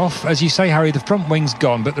he's gone off. As you say, Harry, the front wing's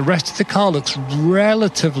gone, but the rest of the car looks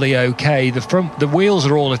relatively okay. The wheels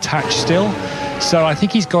are all attached still. So I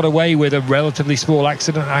think he's got away with a relatively small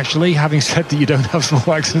accident, actually. Having said that you don't have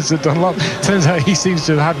small accidents at Dunlop, turns out he seems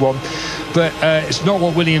to have had one. But it's not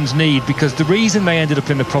what Williams need, because the reason they ended up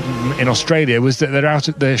in the problem in Australia was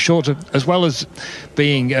that they're short of, as well as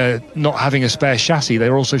being not having a spare chassis,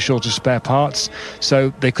 they're also short of spare parts.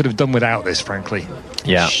 So they could have done without this, frankly.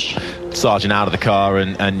 Yeah, Sargent out of the car,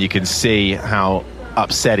 and you can see how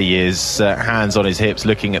upset he is, hands on his hips,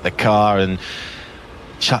 looking at the car, and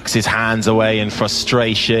chucks his hands away in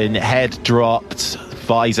frustration, head dropped,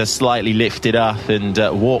 visor slightly lifted up, and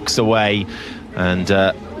walks away. And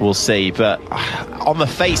we'll see. But on the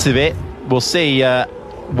face of it, we'll see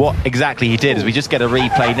what exactly he did as we just get a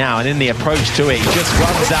replay now. And in the approach to it, he just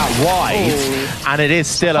runs out wide. And it is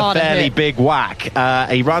still a fairly big whack.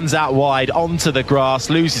 He runs out wide onto the grass,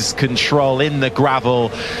 loses control in the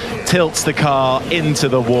gravel, tilts the car into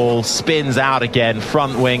the wall, spins out again,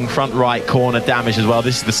 front wing, front right corner damage as well.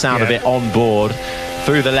 This is the sound of it on board.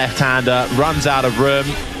 Through the left-hander, runs out of room.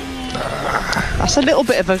 That's a little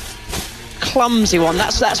bit of a clumsy one.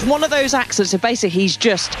 That's one of those accidents. So basically he's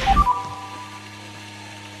just...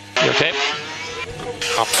 You okay?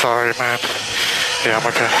 I'm sorry, man. Yeah, I'm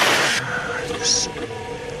okay.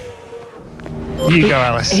 You go,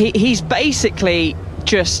 Alice. He's basically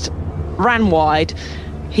just ran wide.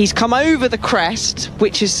 He's come over the crest,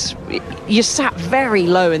 which is, you're sat very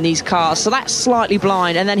low in these cars, so that's slightly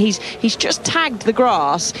blind, and then he's just tagged the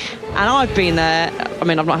grass. And I've been there. I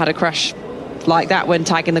mean, I've not had a crash like that when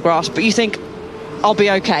tagging the grass, but you think, I'll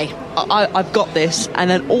be okay, I've got this.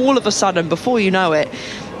 And then all of a sudden, before you know it,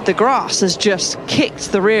 the grass has just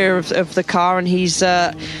kicked the rear of the car, and he's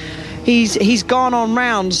gone on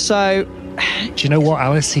round. So do you know what,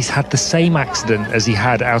 Alice? He's had the same accident as he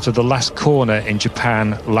had out of the last corner in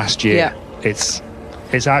Japan last year. Yeah. It's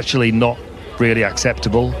actually not really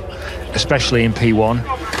acceptable, especially in P1.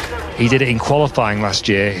 He did it in qualifying last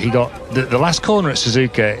year. He got the last corner at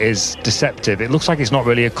Suzuka is deceptive. It looks like it's not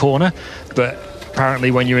really a corner, but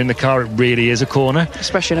apparently when you're in the car, it really is a corner.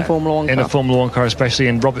 Especially in a Formula 1 car. In a Formula 1 car, especially.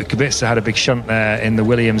 And Robert Kubica had a big shunt there in the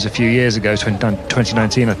Williams a few years ago,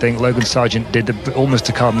 2019, I think. Logan Sargent did almost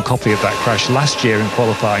a carbon copy of that crash last year in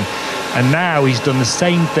qualifying. And now he's done the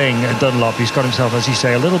same thing at Dunlop. He's got himself, as you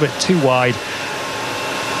say, a little bit too wide.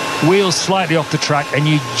 Wheels slightly off the track, and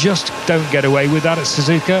you just don't get away with that at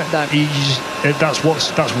Suzuka. No. That's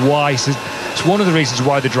why. It's one of the reasons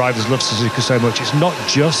why the drivers love Suzuka so much. It's not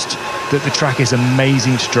just that the track is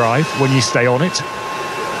amazing to drive when you stay on it.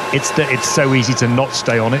 It's that it's so easy to not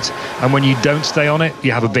stay on it, and when you don't stay on it,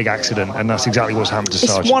 you have a big accident, and that's exactly what's happened to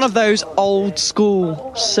Sargent. It's one of those old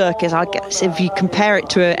school circuits. I guess if you compare it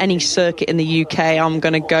to any circuit in the UK, I'm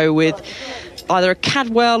going to go with either a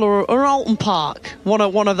Cadwell or Alton Park, one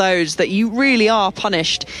of those that you really are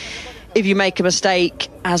punished if you make a mistake,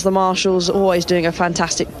 as the marshals are always doing a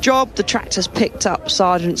fantastic job. The tractor's picked up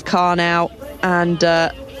Sargent's car now and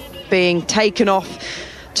being taken off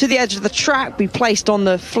to the edge of the track, be placed on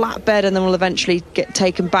the flatbed, and then will eventually get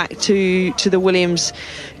taken back to the Williams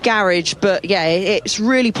garage. But yeah, it's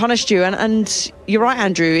really punished you, and you're right,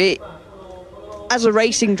 Andrew. As a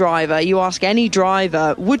racing driver, you ask any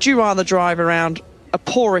driver, would you rather drive around a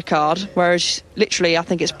Paul Ricard, whereas literally I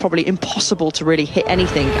think it's probably impossible to really hit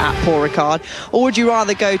anything at Paul Ricard, or would you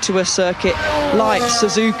rather go to a circuit like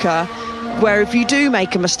Suzuka, where if you do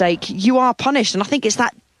make a mistake, you are punished? And I think it's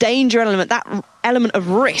that danger element, that element of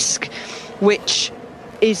risk, which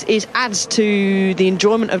is adds to the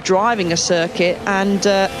enjoyment of driving a circuit, and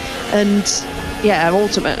yeah,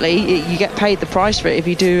 ultimately you get paid the price for it if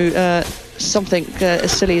you do something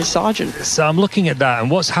as silly as Sargent. So I'm looking at that, and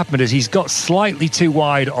what's happened is he's got slightly too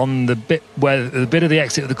wide on the bit of the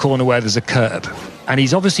exit of the corner where there's a curb, and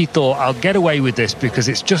he's obviously thought, I'll get away with this because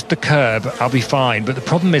it's just the curb, I'll be fine. But the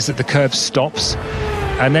problem is that the curb stops,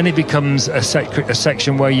 and then it becomes a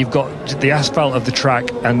section where you've got the asphalt of the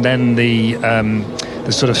track and then the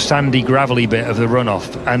sort of sandy gravelly bit of the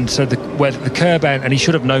runoff, and so where the curb end, and he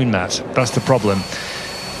should have known that. That's the problem.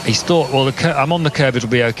 He's thought, well, I'm on the curb, it'll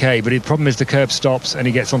be okay. But the problem is the curb stops and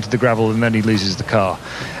he gets onto the gravel and then he loses the car.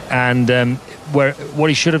 And what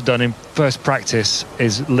he should have done in first practice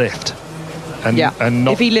is lift. And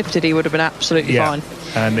not, if he lifted, he would have been absolutely fine.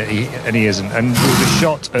 And he isn't. And there was a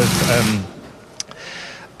shot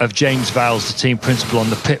of James Vowles, the team principal, on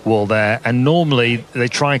the pit wall there, and normally they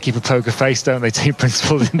try and keep a poker face, don't they, team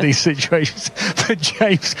principals in these situations? But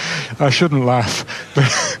James, I shouldn't laugh,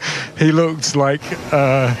 but he looked like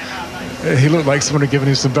someone had given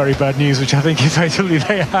him some very bad news, which I think effectively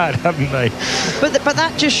they had, haven't they? But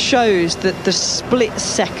that just shows that the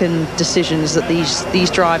split-second decisions that these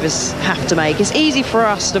drivers have to make. It's easy for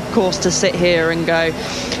us, of course, to sit here and go,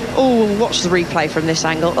 oh, we'll watch the replay from this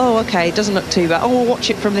angle. Oh, okay, it doesn't look too bad. Oh, we'll watch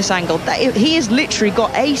it from this angle. He has literally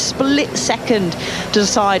got a split second to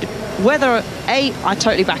decide whether, A, I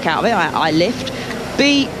totally back out of it, I lift.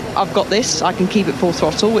 B, I've got this, I can keep it full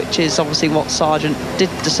throttle, which is obviously what Sargent did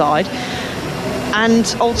decide,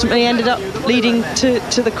 and ultimately ended up leading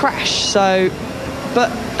to the crash. So, but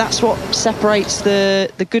that's what separates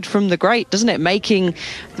the good from the great, doesn't it? Making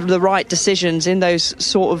the right decisions in those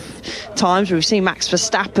sort of times. We've seen Max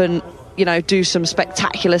Verstappen, do some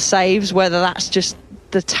spectacular saves, whether that's just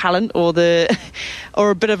the talent or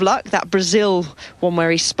a bit of luck. That Brazil one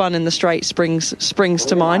where he spun in the straight springs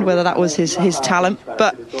to mind, whether that was his talent.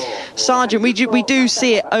 But Sargent, we do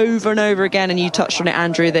see it over and over again, and you touched on it,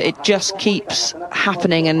 Andrew, that it just keeps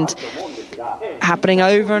happening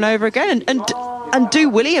over and over again. And do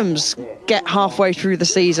Williams get halfway through the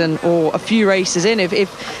season or a few races in,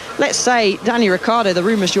 if let's say Danny Ricciardo, the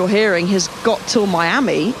rumours you're hearing, has got till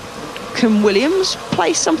Miami, can Williams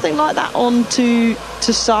place something like that on to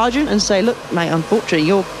Sargent and say, look, mate, unfortunately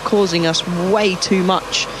you're causing us way too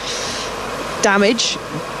much damage,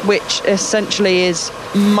 which essentially is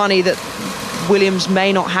money that Williams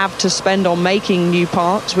may not have to spend on making new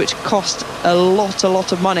parts, which cost a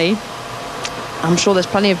lot of money. I'm sure there's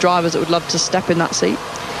plenty of drivers that would love to step in that seat.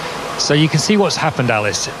 So you can see what's happened,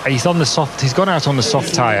 Alice. He's gone out on the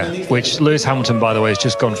soft tyre, which Lewis Hamilton, by the way, has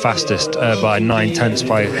just gone fastest by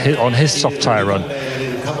 9/10 on his soft tyre run.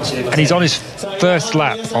 And he's on his first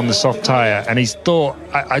lap on the soft tyre, and he's thought,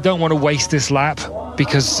 I don't want to waste this lap,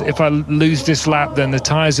 because if I lose this lap, then the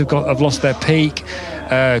tyres have lost their peak,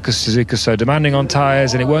 because Suzuka's so demanding on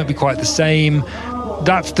tyres, and it won't be quite the same.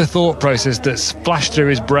 That's the thought process that's flashed through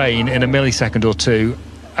his brain in a millisecond or two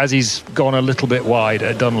as he's gone a little bit wide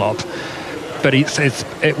at Dunlop. But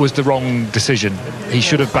it was the wrong decision. He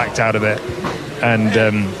should have backed out of it, and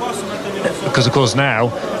because of course now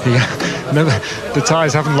the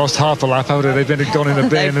tyres haven't lost half a lap, have they? They've gone in a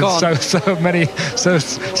bin, and several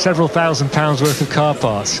 £1,000s worth of car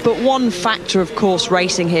parts. But one factor, of course,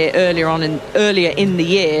 racing here earlier in the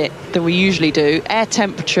year than we usually do, air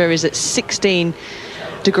temperature is at 16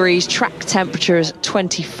 degrees, track temperature is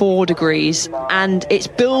 24 degrees, and it's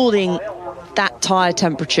building that tyre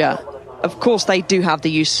temperature. Of course, they do have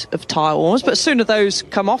the use of tyre warmers, but as soon as those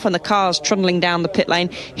come off and the car's trundling down the pit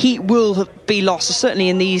lane, heat will be lost. So certainly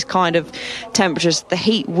in these kind of temperatures, the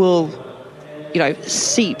heat will,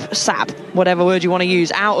 sap, whatever word you want to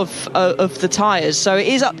use, out of the tyres. So it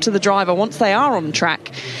is up to the driver, once they are on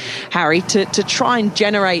track, Harry, to try and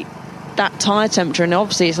generate that tyre temperature, and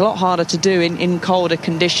obviously it's a lot harder to do in colder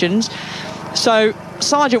conditions. So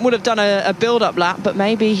Sargent would have done a build-up lap, but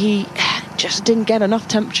maybe he just didn't get enough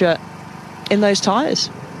temperature in those tyres.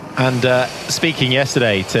 And speaking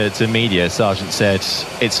yesterday to media, Sargent said,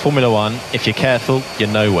 it's Formula One, if you're careful, you're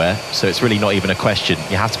nowhere, so it's really not even a question.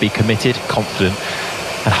 You have to be committed, confident,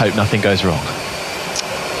 and hope nothing goes wrong.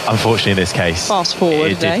 Unfortunately, in this case, Fast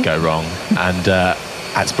forward, it did go wrong, and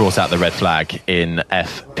that's brought out the red flag in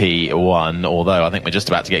FP1, although I think we're just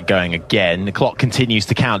about to get going again. The clock continues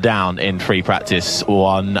to count down in free practice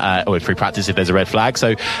 1, or free practice if there's a red flag.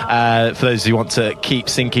 So for those who want to keep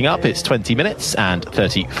syncing up, it's 20 minutes and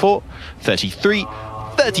 34, 33,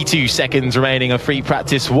 32 seconds remaining of free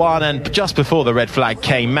practice 1, and just before the red flag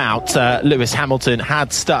came out, Lewis Hamilton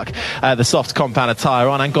had stuck the soft compounder tyre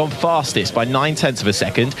on and gone fastest by 0.9 of a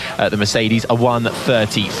second. The Mercedes a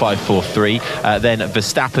 1:30.543. Then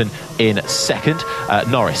Verstappen in second.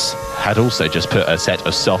 Norris had also just put a set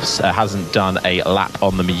of softs, hasn't done a lap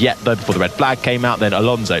on them yet though before the red flag came out. Then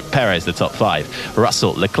Alonso, Perez the top 5,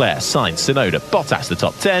 Russell, Leclerc, Sainz, Tsunoda, Bottas the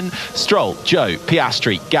top 10, Stroll, Zhou,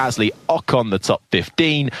 Piastri, Gasly, Ocon the top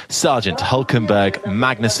 15, Sargent, Hülkenberg,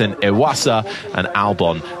 Magnussen, Iwasa and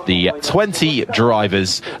Albon. The 20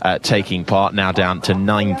 drivers taking part, now down to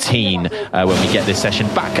 19 when we get this session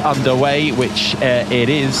back underway, which it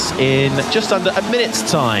is in just under a minute's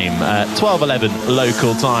time, 12:11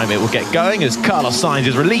 local time. It will get going as Carlos Sainz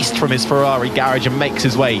is released from his Ferrari garage and makes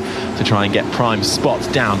his way to try and get prime spot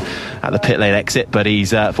down at the pit lane exit, but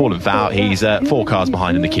he's fallen foul. He's 4 cars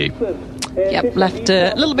behind in the queue. Yep, left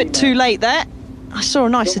a little bit too late there. I saw a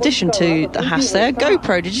nice addition to the Haas there.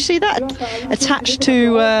 GoPro, did you see that? Attached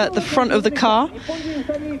to the front of the car.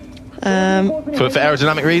 For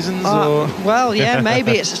aerodynamic reasons? Or? Well, yeah,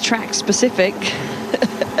 maybe it's a track-specific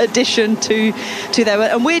addition to there.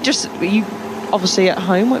 And we're just... you obviously at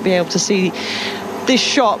home won't be able to see this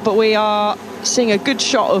shot, but we are seeing a good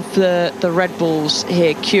shot of the Red Bulls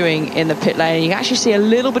here queuing in the pit lane. You can actually see a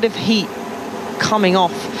little bit of heat coming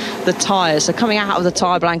off the tyres, so coming out of the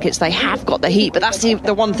tyre blankets. They have got the heat, but that's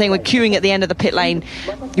the one thing with queuing at the end of the pit lane.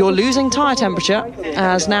 You're losing tyre temperature,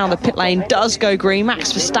 as now the pit lane does go green.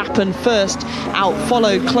 Max Verstappen first out,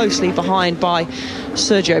 followed closely behind by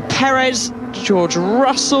Sergio Perez, George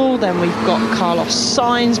Russell, then we've got Carlos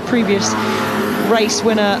Sainz, previous race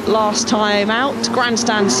winner last time out.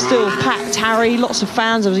 Grandstand still packed, Harry, lots of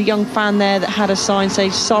fans. There was a young fan there that had a sign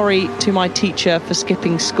saying, "Sorry to my teacher for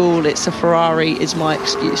skipping school, it's a Ferrari is my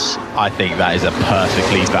excuse." I think that is a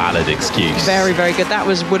perfectly valid excuse. Very, very good. That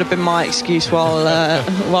would have been my excuse while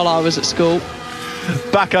I was at school.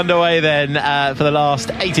 Back underway then for the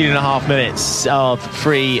last 18.5 minutes of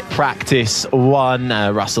free practice 1.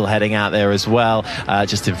 Russell heading out there as well,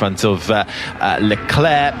 just in front of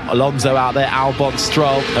Leclerc. Alonso out there, Albon,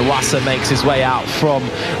 Stroll. Iwasa makes his way out from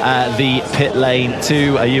the pit lane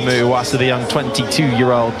to Ayumu Iwasa, the young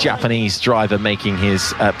 22-year-old Japanese driver, making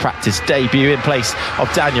his practice debut in place of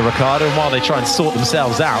Daniel Ricciardo. And while they try and sort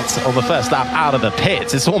themselves out on the first lap out of the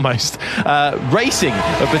pits, it's almost racing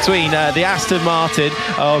between the Aston Martin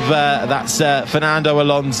of that's Fernando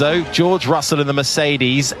Alonso, George Russell in the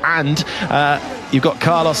Mercedes, and you've got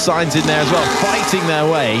Carlos Sainz in there as well, fighting their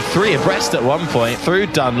way 3 abreast at one point through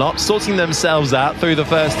Dunlop, sorting themselves out through the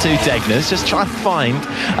first 2 Degners, just trying to find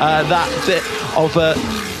that bit of a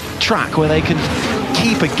track where they can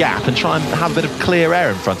keep a gap and try and have a bit of clear air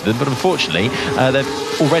in front of them. But unfortunately,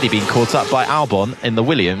 they've already been caught up by Albon in the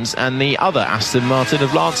Williams and the other Aston Martin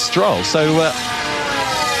of Lance Stroll. So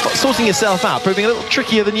sorting yourself out, proving a little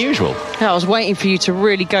trickier than usual. I was waiting for you to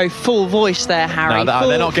really go full voice there, Harry. No,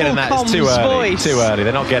 they're not getting that. It's too early. Voice. Too early.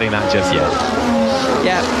 They're not getting that just yet.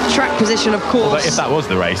 Yeah, track position, of course. But if that was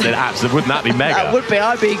the race, then absolutely wouldn't that be mega? That would be.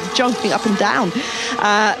 I'd be jumping up and down.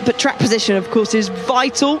 But track position, of course, is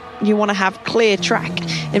vital. You want to have clear track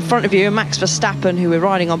in front of you. And Max Verstappen, who we're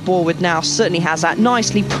riding on board with now, certainly has that.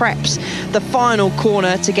 Nicely preps the final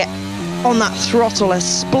corner to get on that throttle a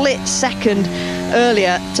split second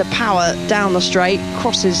earlier to power down the straight,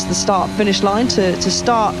 crosses the start-finish line to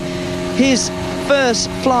start his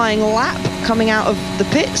first flying lap coming out of the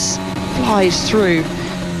pits, flies through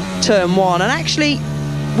turn 1. And actually,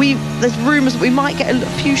 there's rumours that we might get a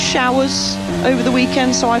few showers over the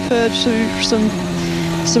weekend, so I've heard through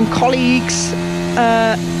some colleagues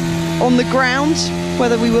on the ground.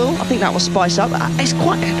 Whether we will, I think that will spice up. It's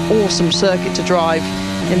quite an awesome circuit to drive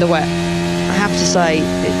in the wet. I have to say,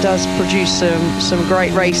 it does produce some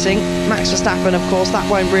great racing. Max Verstappen, of course, that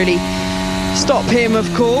won't really stop him,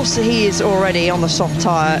 of course. He is already on the soft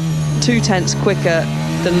tyre, 2/10 quicker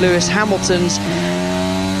than Lewis Hamilton's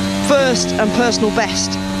first and personal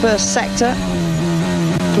best first sector.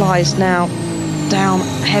 Flies now down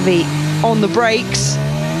heavy on the brakes.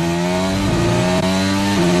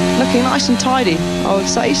 Looking nice and tidy, I would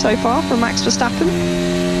say, so far from Max Verstappen.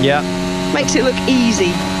 Yeah. Makes it look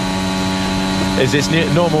easy. is this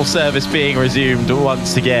normal service being resumed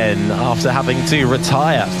once again after having to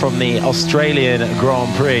retire from the Australian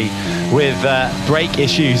Grand Prix with brake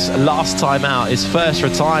issues last time out. His first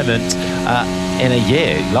retirement in a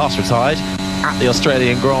year. Last retired at the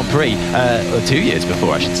Australian Grand Prix, 2 years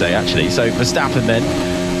before, I should say, actually. So Verstappen then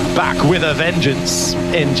back with a vengeance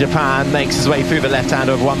in Japan, makes his way through the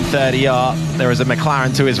left-hander of 130R. There is a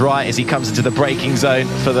McLaren to his right as he comes into the braking zone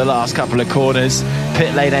for the last couple of corners.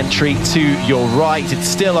 Pit lane entry to your right. It's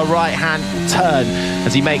still a right-hand turn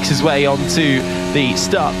as he makes his way onto the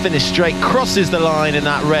start-finish straight, crosses the line in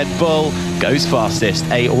that Red Bull, goes fastest,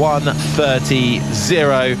 a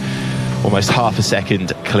 1:30.0, almost half a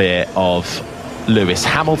second clear of Lewis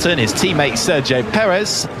Hamilton. His teammate Sergio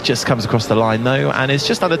Perez just comes across the line though and is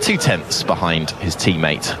just under 2/10 behind his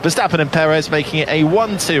teammate. Verstappen and Perez making it a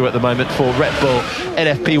 1-2 at the moment for Red Bull in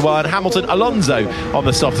FP1. Hamilton, Alonso on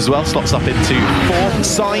the soft as well, slots up into 4th.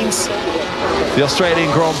 Sainz, the Australian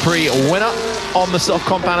Grand Prix winner, on the soft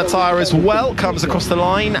compounder tyre as well, comes across the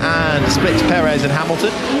line and splits Perez and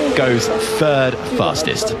Hamilton, goes 3rd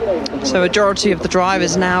fastest. So majority of the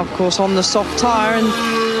drivers now, of course, on the soft tyre, and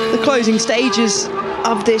the closing stages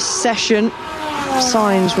of this session,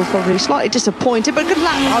 Sainz were probably slightly disappointed, but a good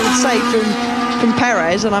lap, I would say, from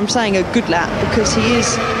Perez. And I'm saying a good lap because he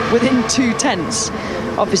is within 2/10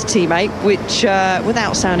 of his teammate, which,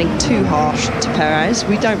 without sounding too harsh to Perez,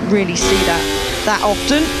 we don't really see that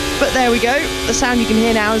often. But there we go. The sound you can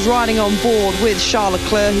hear now is riding on board with Charles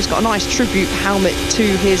Leclerc, who's got a nice tribute helmet to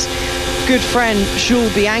his good friend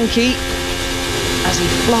Jules Bianchi as he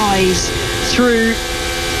flies through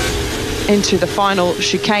into the final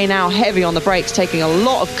chicane. Now heavy on the brakes, taking a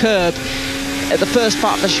lot of curb at the first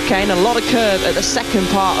part of the chicane, a lot of curb at the second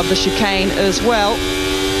part of the chicane as well.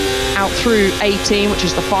 Out through 18, which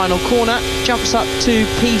is the final corner, jumps up to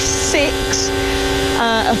P6,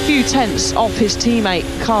 a few tenths off his teammate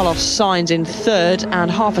Carlos Sainz in 3rd, and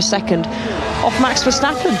half a second off Max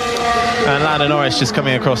Verstappen. And Lando Norris just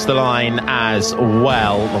coming across the line as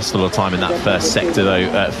well. Lost a lot of time in that first sector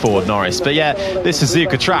though for Norris. But yeah, this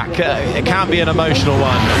Suzuka track, it can be an emotional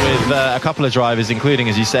one with a couple of drivers, including,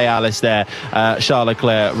 as you say, Alice, there, Charles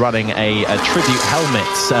Leclerc running a tribute helmet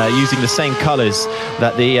using the same colours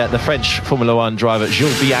that the French Formula One driver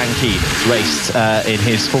Jules Bianchi raced in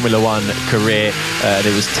his Formula One career.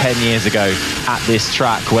 It was 10 years ago at this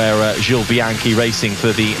track where Jules Bianchi, racing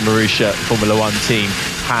for the Marussia Formula One team,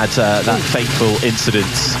 had that fateful incident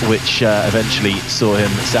which eventually saw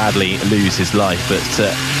him sadly lose his life. But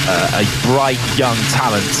a bright young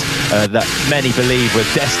talent that many believe were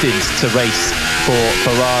destined to race for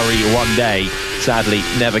Ferrari one day, sadly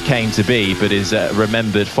never came to be, but is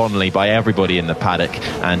remembered fondly by everybody in the paddock,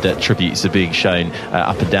 and tributes are being shown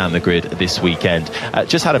up and down the grid this weekend.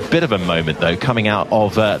 Just had a bit of a moment though coming out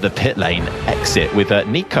of the pit lane exit with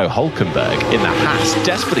Nico Hülkenberg in the Haas,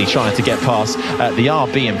 desperately trying to get past the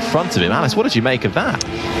RB in front of him. Alice, what did you make of that?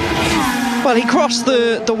 Well, he crossed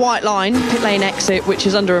the white line, pit lane exit, which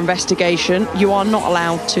is under investigation. You are not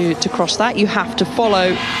allowed to cross that. You have to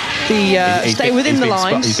follow the stay within the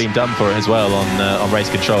lines. He's been done for it as well on race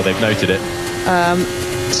control. They've noted it.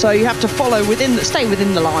 So you have to stay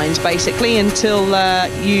within the lines basically until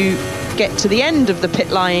you get to the end of the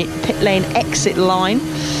pit lane exit line.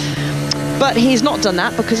 But he's not done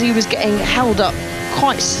that because he was getting held up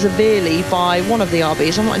quite severely by one of the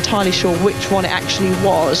RBs. I'm not entirely sure which one it actually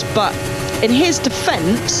was, but in his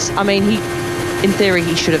defence, I mean, in theory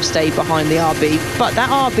he should have stayed behind the RB, but that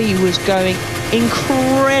RB was going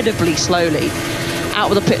incredibly slowly out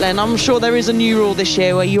of the pit lane. I'm sure there is a new rule this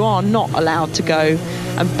year where you are not allowed to go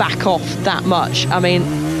and back off that much. I mean,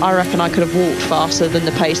 I reckon I could have walked faster than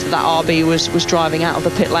the pace that RB was driving out of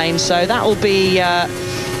the pit lane. So that will be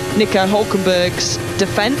Nico Hülkenberg's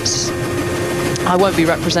defence. I won't be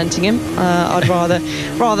representing him. I'd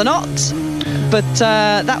rather not. But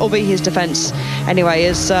that will be his defence. Anyway,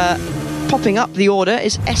 as popping up the order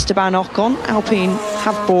is Esteban Ocon. Alpine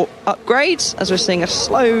have brought upgrades, as we're seeing a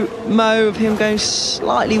slow-mo of him going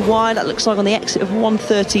slightly wide. That looks like on the exit of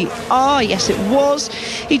 130R. Yes, it was.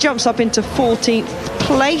 He jumps up into 14th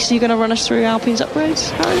place. Are you going to run us through Alpine's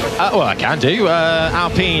upgrades, Harry? Well, I can do.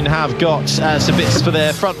 Alpine have got some bits for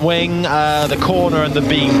their front wing, the corner and the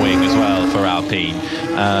beam wing as well for Alpine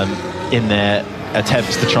in their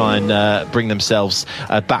attempts to try and bring themselves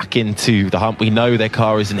back into the hunt. We know their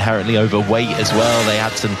car is inherently overweight as well. They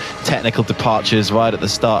had some technical departures right at the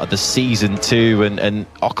start of the season too, and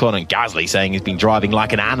Ocon and Gasly saying he's been driving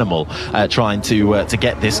like an animal trying to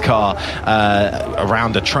get this car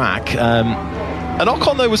around the track. And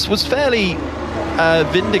Ocon though was fairly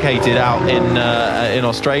vindicated out in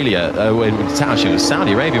Australia. Actually, it was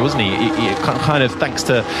Saudi Arabia, wasn't he? He kind of, thanks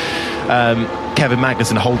to Kevin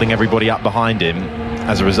Magnussen holding everybody up behind him.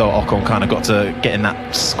 As a result, Ocon kind of got to get in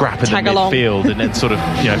that scrap in the midfield and then sort of,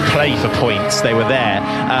 play for points. They were there.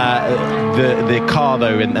 The car,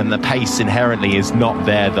 though, and the pace inherently is not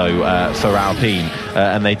there, though, for Alpine.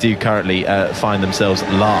 And they do currently find themselves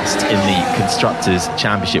last in the Constructors'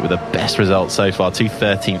 Championship with the best result so far. 2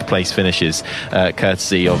 13th place finishes,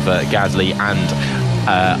 courtesy of Gasly and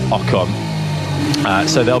Ocon.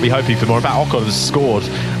 So they'll be hoping for more. In fact, Ocon has scored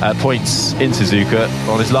points in Suzuka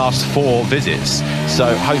on his last 4 visits,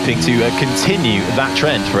 so hoping to continue that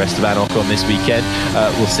trend for Esteban Ocon this weekend.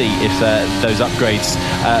 We'll see if those upgrades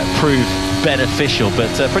prove beneficial, but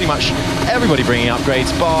pretty much everybody bringing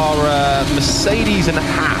upgrades bar Mercedes and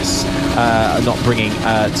Haas not bringing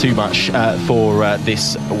too much for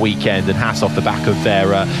this weekend, and Haas off the back of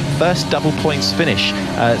their first double points finish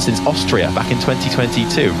since Austria back in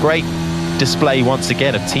 2022. Great display once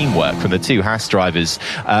again of teamwork from the 2 Haas drivers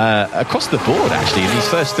across the board, actually, in these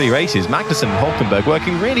first 3 races. Magnussen and Hülkenberg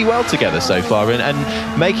working really well together so far,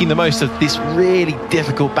 and making the most of this really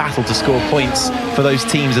difficult battle to score points for those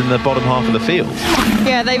teams in the bottom half of the field.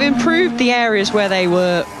 Yeah, they've improved the areas where they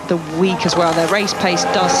were the weak as well. Their race pace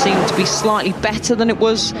does seem to be slightly better than it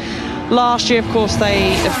was last year. Of course,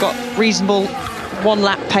 they have got reasonable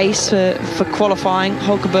 1-lap pace for qualifying.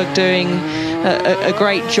 Hülkenberg doing a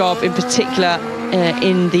great job, in particular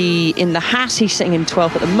in the Haas. He's sitting in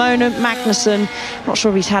 12th at the moment. Magnussen, not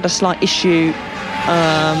sure if he's had a slight issue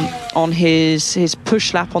on his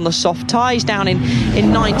push lap on the soft tyres, down in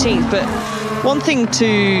 19th. But one thing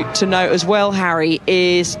to note as well, Harry,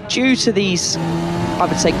 is due to these, I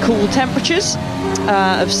would say, cool temperatures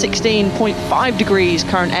of 16.5 degrees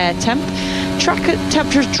current air temp, track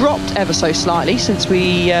temperatures dropped ever so slightly since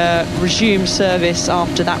we resumed service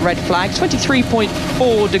after that red flag.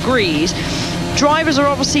 23.4 degrees. Drivers are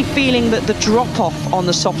obviously feeling that the drop-off on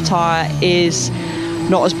the soft tyre is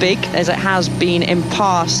not as big as it has been in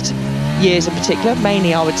past years in particular,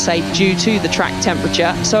 mainly I would say due to the track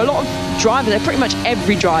temperature. So a lot of drivers, pretty much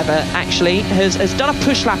every driver actually, has done a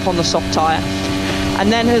push lap on the soft tyre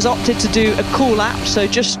and then has opted to do a cool lap. So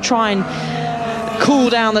just try and cool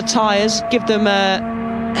down the tyres, give them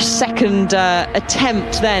a second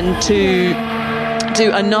attempt then to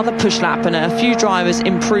do another push lap, and a few drivers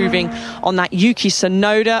improving on that. Yuki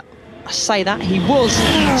Tsunoda, I say that, he was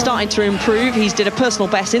starting to improve. He's did a personal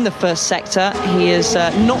best in the first sector. He has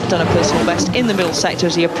not done a personal best in the middle sector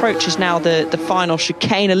as he approaches now the final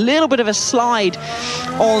chicane. A little bit of a slide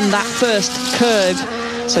on that first curve.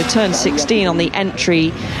 So turn 16 on the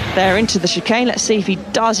entry there into the chicane. Let's see if he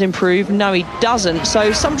does improve. No, he doesn't.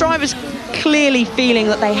 So some drivers clearly feeling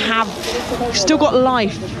that they have still got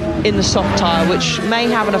life in the soft tyre, which may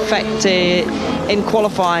have an effect in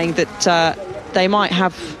qualifying, that they might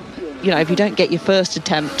have, if you don't get your first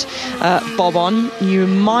attempt bob on, you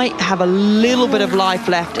might have a little bit of life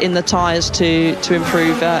left in the tyres to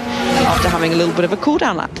improve after having a little bit of a cool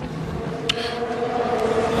down lap.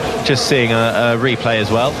 Just seeing a replay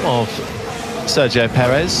as well of Sergio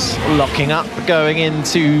Perez locking up, going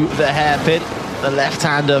into the hairpin. The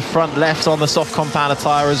left-hander, front left on the soft compounder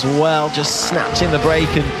tyre as well, just snatching the brake,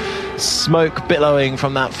 and smoke billowing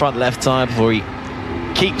from that front left tyre before he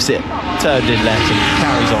keeps it turned in left and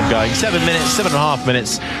carries on going. 7.5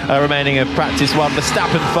 minutes remaining of practice 1.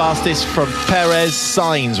 Verstappen fastest from Perez,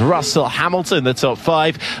 Sainz, Russell, Hamilton the top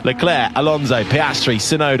 5, Leclerc, Alonso, Piastri,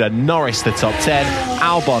 Tsunoda, Norris the top 10,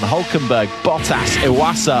 Albon, Hülkenberg, Bottas,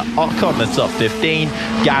 Iwasa, Ocon the top 15,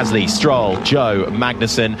 Gasly, Stroll, Joe,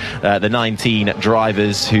 Magnussen, the 19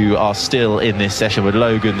 drivers who are still in this session, with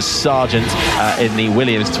Logan Sargent in the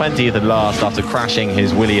Williams, 20th and last after crashing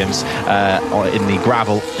his Williams in the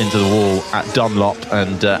gravel into the wall at Dunlop,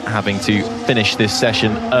 and having to finish this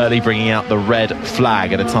session early, bringing out the red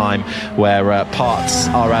flag at a time where parts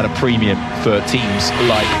are at a premium for teams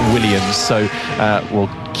like Williams. So we'll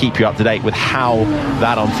keep you up to date with how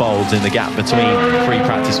that unfolds in the gap between free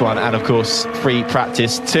practice 1 and of course free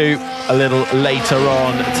practice 2 a little later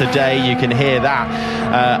on today. You can hear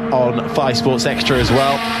that on 5 Sports Extra as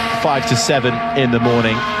well, 5 to 7 in the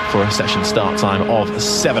morning, for a session start time of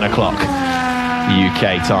 7 o'clock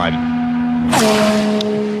UK time.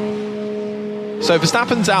 So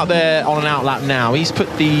Verstappen's out there on an outlap now. He's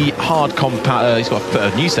put the hard compound, he's got to put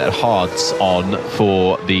a new set of hards on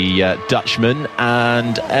for the Dutchman,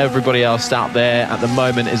 and everybody else out there at the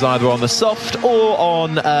moment is either on the soft or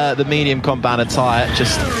on the medium compounder tyre,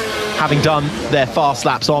 just having done their fast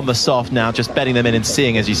laps on the soft now, just bedding them in and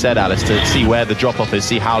seeing, as you said, Alice, to see where the drop-off is,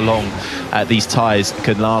 see how long these tyres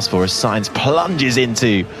can last for as Sainz plunges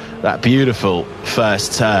into that beautiful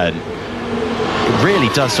first turn. It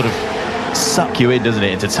really does sort of suck you in, doesn't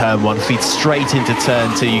it, into turn 1, feed straight into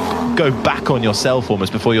turn 2. You go back on yourself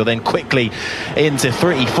almost before you're then quickly into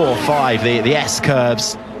 3, 4, 5, the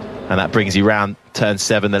S-curves, and that brings you round turn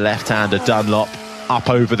 7, the left-hander Dunlop, up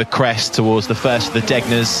over the crest towards the first of the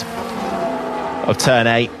Degners of turn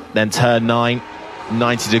 8, then turn 9,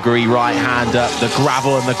 90-degree right-hander, the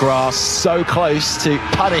gravel and the grass so close to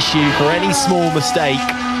punish you for any small mistake.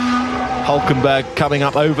 Hulkenberg coming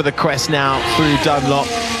up over the crest now through Dunlop.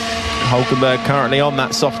 Hulkenberg currently on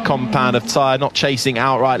that soft compound of tyre, not chasing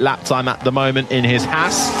outright lap time at the moment in his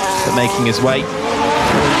Haas, but making his way.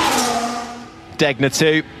 Degner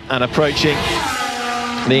 2 and approaching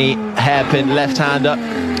the hairpin left-hander.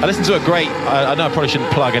 I listened to I know I probably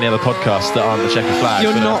shouldn't plug any other podcasts that aren't the Checker Flag.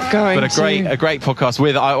 You're not going to. But a great podcast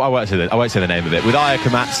with, I won't say the name of it, with Aya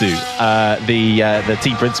Komatsu, the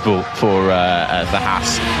team principal for the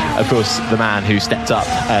Haas. Of course, the man who stepped up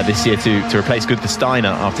this year to replace Gunther Steiner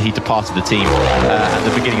after he departed the team at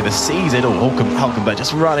the beginning of the season. Hulkenberg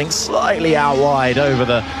just running slightly out wide over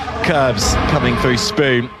the curves coming through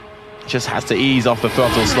Spoon. Just has to ease off the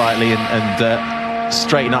throttle slightly and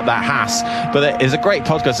straighten up that Haas. But it's a great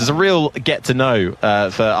podcast. It's a real get to know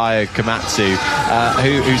for Aya Komatsu,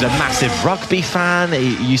 who's a massive rugby fan.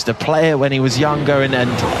 He used to play it when he was younger, and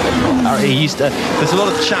he used to. There's a lot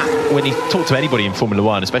of chat when he talked to anybody in Formula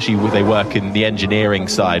One, especially when they work in the engineering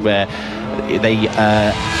side, where they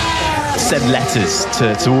send letters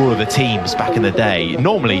to all of the teams back in the day,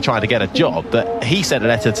 normally trying to get a job, but he sent a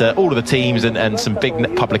letter to all of the teams and some big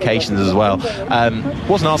publications as well.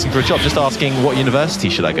 Wasn't asking for a job, just asking what university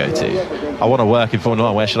should I go to. I want to work in Formula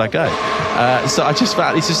One, where should I go? So I just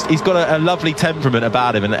found he's got a lovely temperament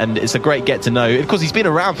about him, and it's a great get to know. Of course, he's been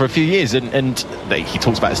around for a few years, and he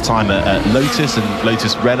talks about his time at Lotus and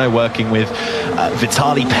Lotus Renault, working with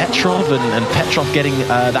Vitaly Petrov, and Petrov getting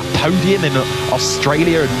that podium in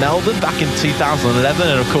Australia and Melbourne back in 2011,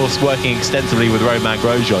 and of course working extensively with Romain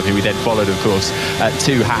Grosjean, who we then followed, of course,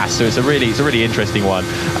 to Haas. So it's a really interesting one.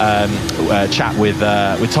 Chat with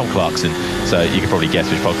Tom Clarkson. So you can probably guess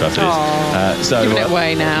which podcast it is. Giving it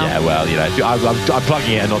away now. Yeah, well, you know, I'm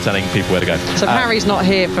plugging it and not telling people where to go. So Harry's not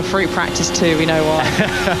here for free practice too. We know why.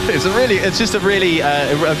 It's just a really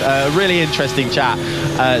interesting chat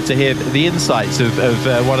to hear the insights of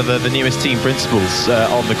one of the newest team principals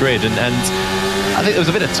on the grid, and I think there was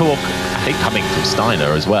a bit of talk, I think coming from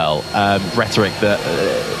Steiner as well, rhetoric that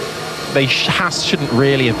Haas shouldn't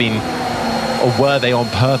really have been, or were they on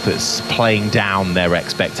purpose playing down their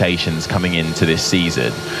expectations coming into this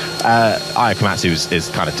season? Aya Komatsu is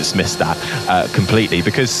kind of dismissed that completely,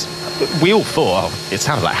 because we all thought, it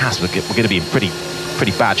sounded like Haas were going to be in pretty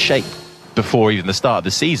bad shape before even the start of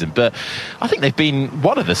the season. But I think they've been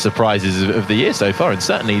one of the surprises of the year so far, and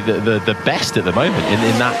certainly the best at the moment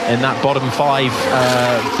in that bottom 5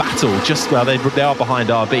 battle. They are behind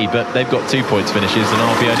RB, but they've got 2 points finishes, and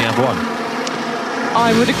RB only have 1.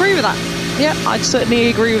 I would agree with that. Yeah, I'd certainly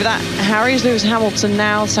agree with that. Harry's Lewis Hamilton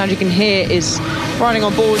now, sound you can hear, is riding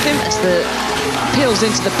on board with him as the peels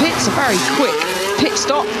into the pits. A very quick pit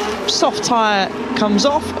stop. Soft tyre comes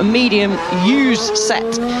off, a medium used set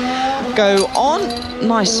go on.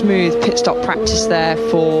 Nice smooth pit stop practice there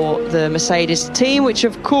for the Mercedes team, which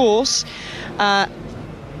of course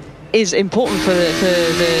is important for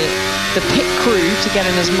the pit crew to get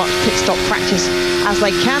in as much pit stop practice as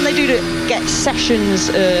they can. They do get sessions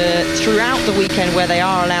throughout the weekend where they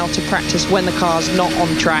are allowed to practice when the car's not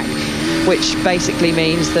on track, which basically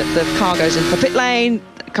means that the car goes into the pit lane.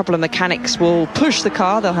 A couple of mechanics will push the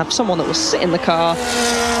car. They'll have someone that will sit in the car,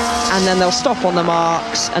 and then they'll stop on the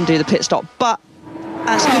marks and do the pit stop. But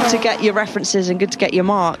that's good to get your references and good to get your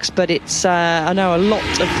marks, but it's I know a lot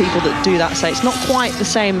of people that do that say it's not quite the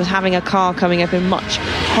same as having a car coming up in much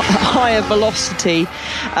higher velocity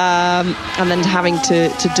and then having to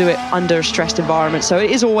do it under a stressed environment. So it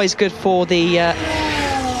is always good for the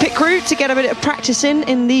pit crew to get a bit of practice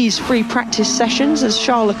in these free practice sessions, as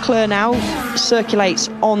Charles Leclerc now circulates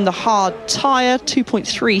on the hard tyre,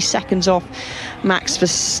 2.3 seconds off Max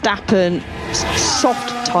Verstappen. Soft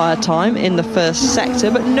tyre time in the first sector,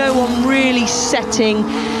 but no one really setting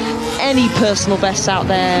any personal bests out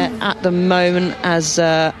there at the moment, as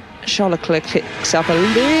Charles Leclerc picks up a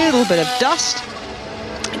little bit of dust.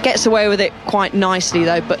 Gets away with it quite nicely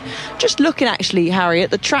though. But just looking actually, Harry, at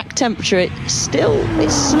the track temperature, it's slowly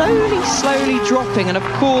dropping, and of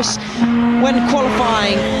course when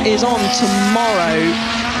qualifying is on tomorrow,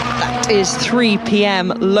 That is 3 p.m.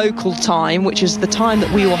 local time, which is the time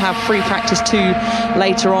that we will have free practice 2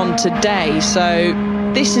 later on today. So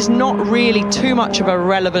this is not really too much of a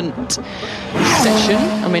relevant session.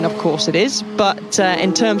 I mean, of course it is, but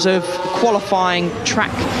in terms of qualifying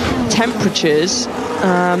track temperatures,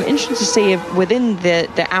 interesting to see if within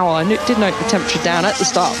the hour, I did note the temperature down at the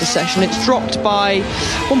start of the session. It's dropped by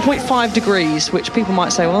 1.5 degrees, which people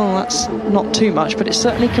might say, well, that's not too much, but it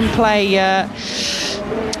certainly can play a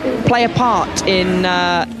part in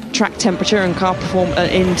track temperature and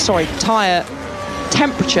tyre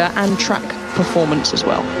temperature and track performance as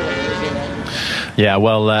well. Yeah,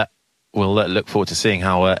 well, we'll look forward to seeing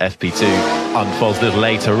how FP2 unfolds a little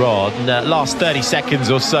later on. Last 30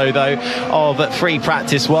 seconds or so, though, of free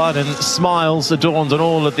practice 1, and smiles adorned on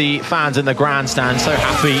all of the fans in the grandstand. So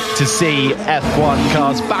happy to see F1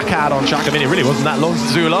 cars back out on track. I mean, it really wasn't that long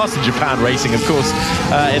since we were last in Japan racing, of course.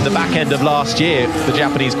 In the back end of last year, the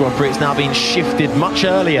Japanese Grand Prix, it's now been shifted much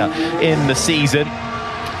earlier in the season.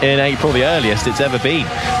 In April, the earliest it's ever been,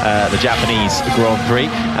 the Japanese Grand Prix.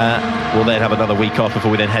 We'll then have another week off before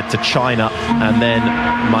we then head to China and then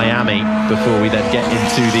Miami before we then get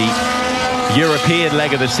into the European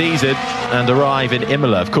leg of the season and arrive in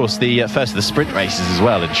Imola. Of course, the first of the sprint races as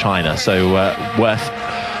well in China, so worth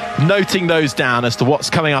noting those down as to what's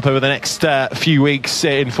coming up over the next few weeks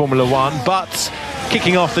in Formula One. But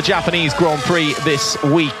kicking off the Japanese Grand Prix this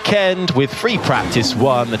weekend with free practice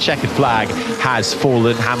 1, the checkered flag has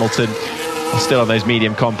fallen. Hamilton still on those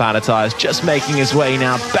medium compounder tyres, just making his way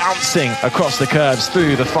now, bouncing across the curbs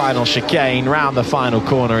through the final chicane, round the final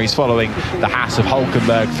corner. He's following the Haas of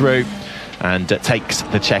Hulkenberg through and takes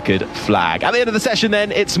the checkered flag. At the end of the session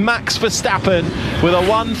then, it's Max Verstappen with a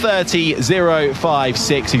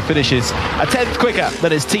 1:30.056, who finishes a 10th quicker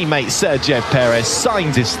than his teammate Sergio Perez.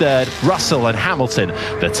 Sainz is third, Russell and Hamilton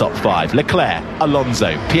the top 5. Leclerc,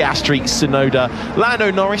 Alonso, Piastri, Tsunoda,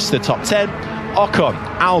 Lando Norris the top 10. Ocon,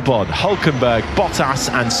 Albon, Hulkenberg, Bottas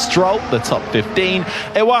and Stroll the top 15.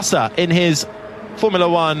 Iwasa in his Formula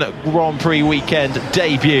One Grand Prix weekend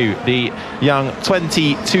debut, the young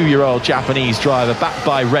 22-year-old Japanese driver, backed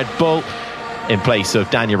by Red Bull, in place of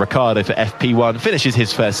Daniel Ricciardo for FP1, finishes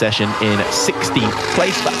his first session in 16th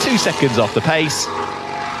place, about 2 seconds off the pace.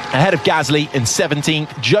 Ahead of Gasly in 17th,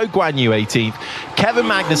 Zhou Guanyu 18th, Kevin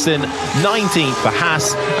Magnussen 19th for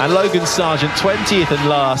Haas, and Logan Sargent 20th and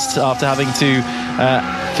last after having to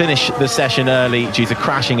finish the session early due to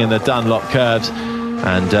crashing in the Dunlop curves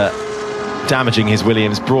and damaging his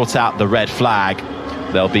Williams, brought out the red flag.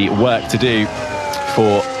 There'll be work to do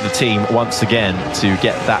for the team once again to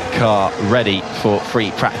get that car ready for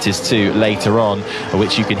free practice 2 later on,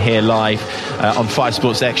 which you can hear live on 5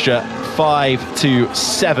 Sports Extra 5 to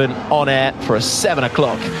 7 on air for a 7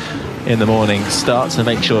 o'clock in the morning start. So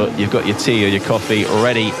make sure you've got your tea or your coffee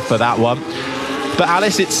ready for that one. But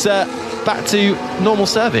Alice, it's back to normal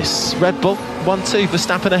service. Red Bull 1-2,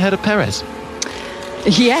 Verstappen ahead of Perez.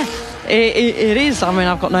 Yeah, it is. I mean,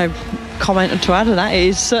 I've got no comment to add to that.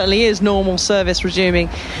 It certainly is normal service resuming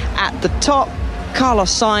at the top.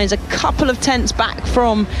 Carlos Sainz a couple of tenths back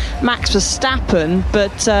from Max Verstappen,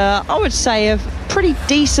 but I would say a pretty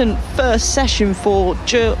decent first session for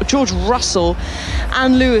George Russell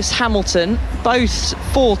and Lewis Hamilton, both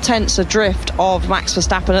 4 tenths adrift of Max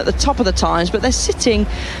Verstappen at the top of the times, but they're sitting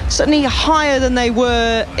certainly higher than they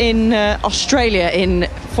were in Australia in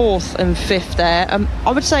 4th and 5th there.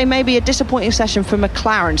 I would say maybe a disappointing session for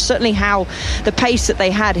McLaren. Certainly how the pace that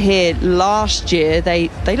they had here last year, they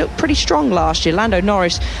looked pretty strong last year. Lando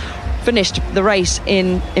Norris finished the race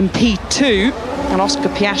in P2 and Oscar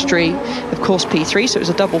Piastri of course P3, so it was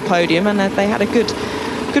a double podium, and they had a good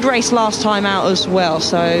race last time out as well.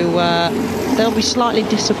 So they'll be slightly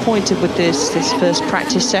disappointed with this first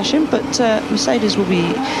practice session, but Mercedes will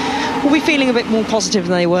be feeling a bit more positive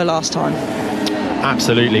than they were last time.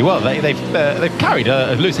 Absolutely. Well, they've carried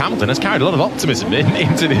Lewis Hamilton has carried a lot of optimism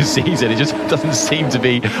into this season. It just doesn't seem to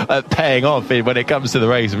be paying off when it comes to the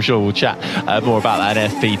race. I'm sure we'll chat more about that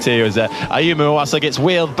in FP2 as Ayumu Iwasa gets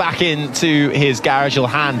wheeled back into his garage. He'll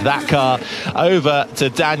hand that car over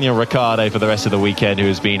to Daniel Ricciardo for the rest of the weekend, who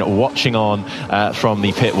has been watching on from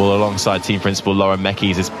the pit wall alongside team principal Lauren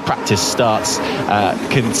Mekies as practice starts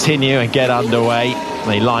continue and get underway.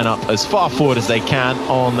 They line up as far forward as they can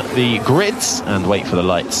on the grids and wait for the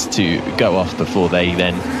lights to go off before they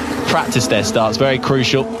then practice their starts. Very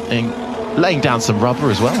crucial in laying down some rubber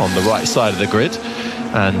as well on the right side of the grid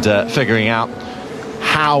and figuring out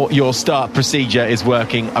how your start procedure is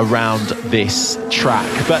working around this track.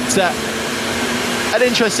 But an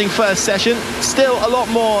interesting first session. Still a lot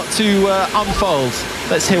more to unfold.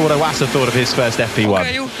 Let's hear what Iwasa thought of his first FP1.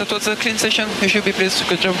 Okay, that was a clean session. You should be pleased.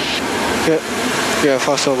 Good job. Yeah,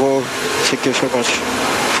 first of all, thank you so much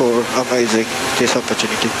for amazing this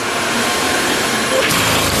opportunity.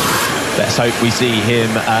 Let's hope we see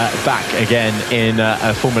him back again in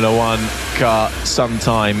a Formula One car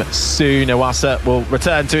sometime soon. Iwasa will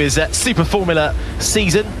return to his Super Formula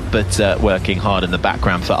season, but working hard in the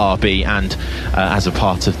background for RB and as a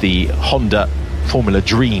part of the Honda Formula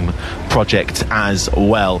Dream project as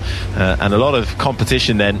well. And a lot of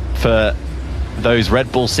competition then for those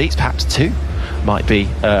Red Bull seats, perhaps two might be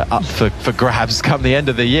up for grabs come the end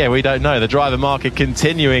of the year. We don't know. The driver market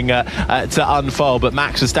continuing to unfold, but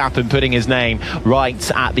Max Verstappen putting his name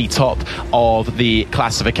right at the top of the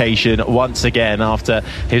classification once again after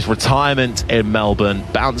his retirement in Melbourne,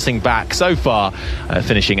 bouncing back so far,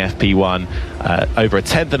 finishing FP1 over a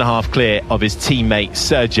tenth and a half clear of his teammate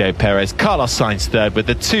Sergio Perez. Carlos Sainz third with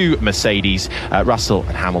the two Mercedes, Russell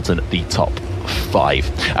and Hamilton at the top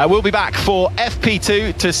 5. We'll be back for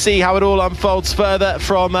FP2 to see how it all unfolds further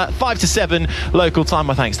from 5 to 7 local time.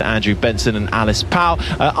 My thanks to Andrew Benson and Alice Powell.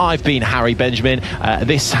 I've been Harry Benjamin.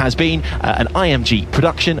 This has been an IMG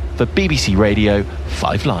production for BBC Radio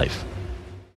 5 Live.